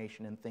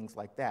 transformation, and things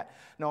like that.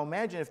 Now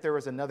imagine if there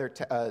was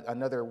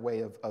another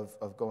way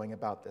of going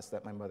about this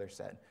that my mother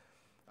said.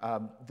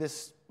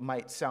 This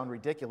might sound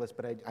ridiculous,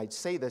 but I'd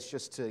say this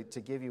just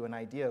to give you an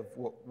idea of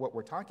what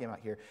we're talking about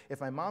here. If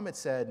my mom had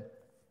said,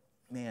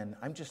 man,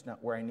 I'm just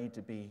not where I need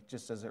to be,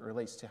 just as it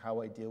relates to how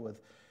I deal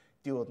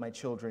with my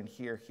children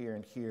here,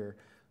 and here,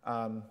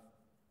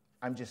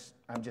 I'm just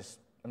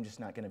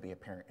not going to be a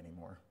parent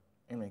anymore.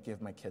 I'm going to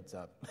give my kids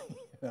up,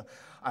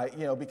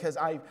 because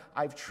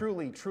I've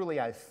truly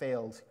I've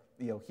failed.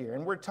 Here.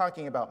 And we're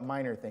talking about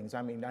minor things.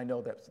 I mean, I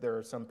know that there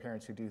are some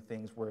parents who do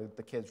things where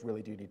the kids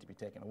really do need to be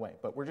taken away.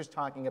 But we're just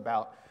talking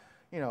about,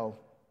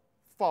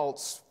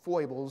 faults,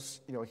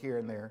 foibles, here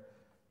and there.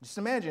 Just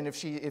imagine if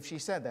she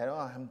said that,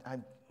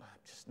 I'm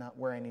just not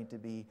where I need to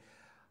be.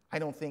 I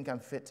don't think I'm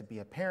fit to be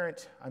a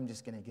parent. I'm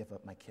just going to give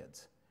up my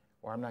kids.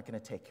 Or I'm not going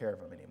to take care of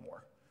them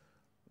anymore.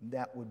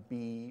 That would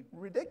be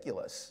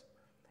ridiculous.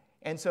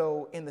 And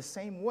so in the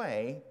same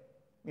way,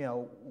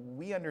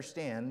 we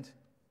understand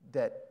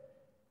that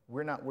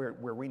we're not where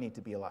we need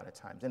to be a lot of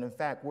times. And in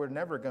fact, we're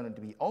never going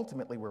to be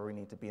ultimately where we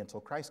need to be until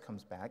Christ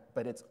comes back.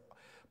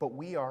 But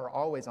we are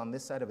always on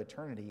this side of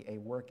eternity a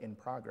work in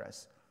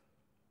progress.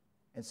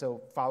 And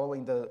so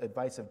following the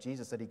advice of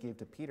Jesus that he gave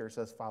to Peter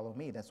says, follow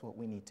me. That's what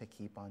we need to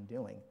keep on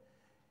doing.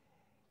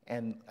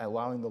 And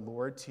allowing the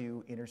Lord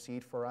to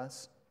intercede for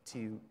us,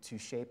 to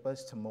shape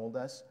us, to mold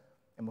us.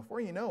 And before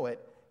you know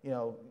it,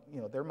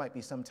 there might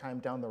be some time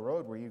down the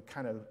road where you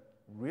kind of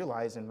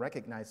realize and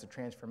recognize the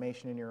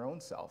transformation in your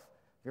own self.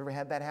 Have you ever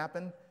had that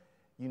happen?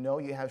 You know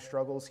you have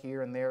struggles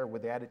here and there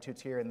with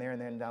attitudes here and there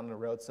and then down the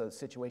road, so a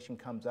situation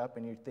comes up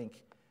and you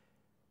think,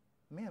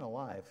 man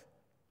alive,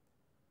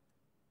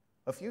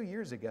 a few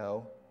years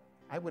ago,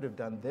 I would have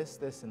done this,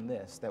 this, and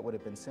this that would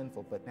have been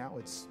sinful, but now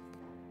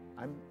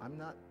I'm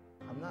not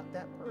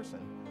that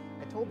person.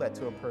 I told that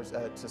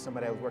to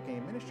somebody I was working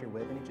in ministry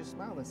with, and he just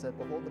smiled and said,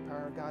 behold the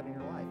power of God in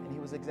your life. And he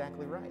was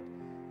exactly right.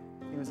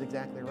 He was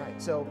exactly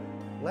right. So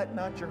let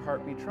not your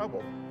heart be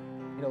troubled.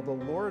 You know,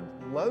 the Lord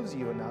loves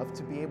you enough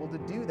to be able to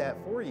do that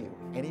for you,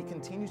 and he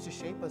continues to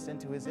shape us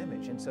into his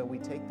image. And so I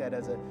take that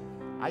as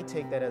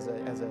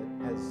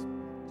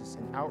just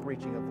an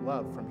outreaching of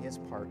love from his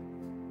part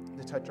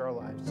to touch our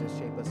lives, to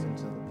shape us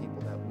into the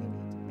people that we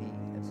need to be,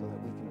 and so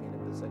that we can be in a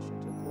position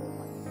to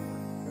glorify him.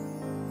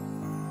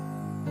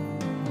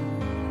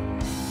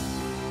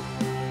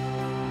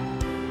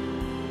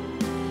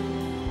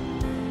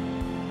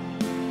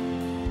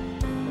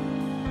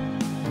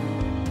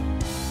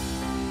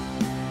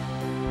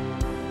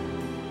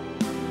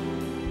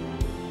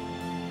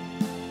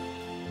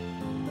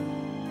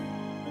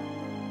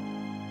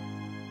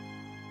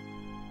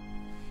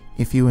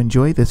 If you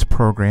enjoy this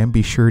program,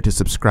 be sure to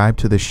subscribe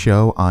to the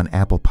show on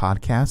Apple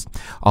Podcasts.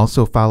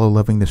 Also follow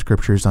Loving the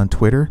Scriptures on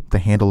Twitter. The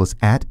handle is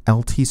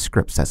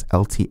 @LTScripts, that's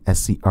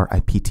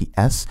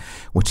LTSCRIPTS,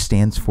 which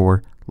stands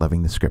for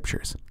Loving the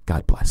Scriptures.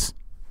 God bless.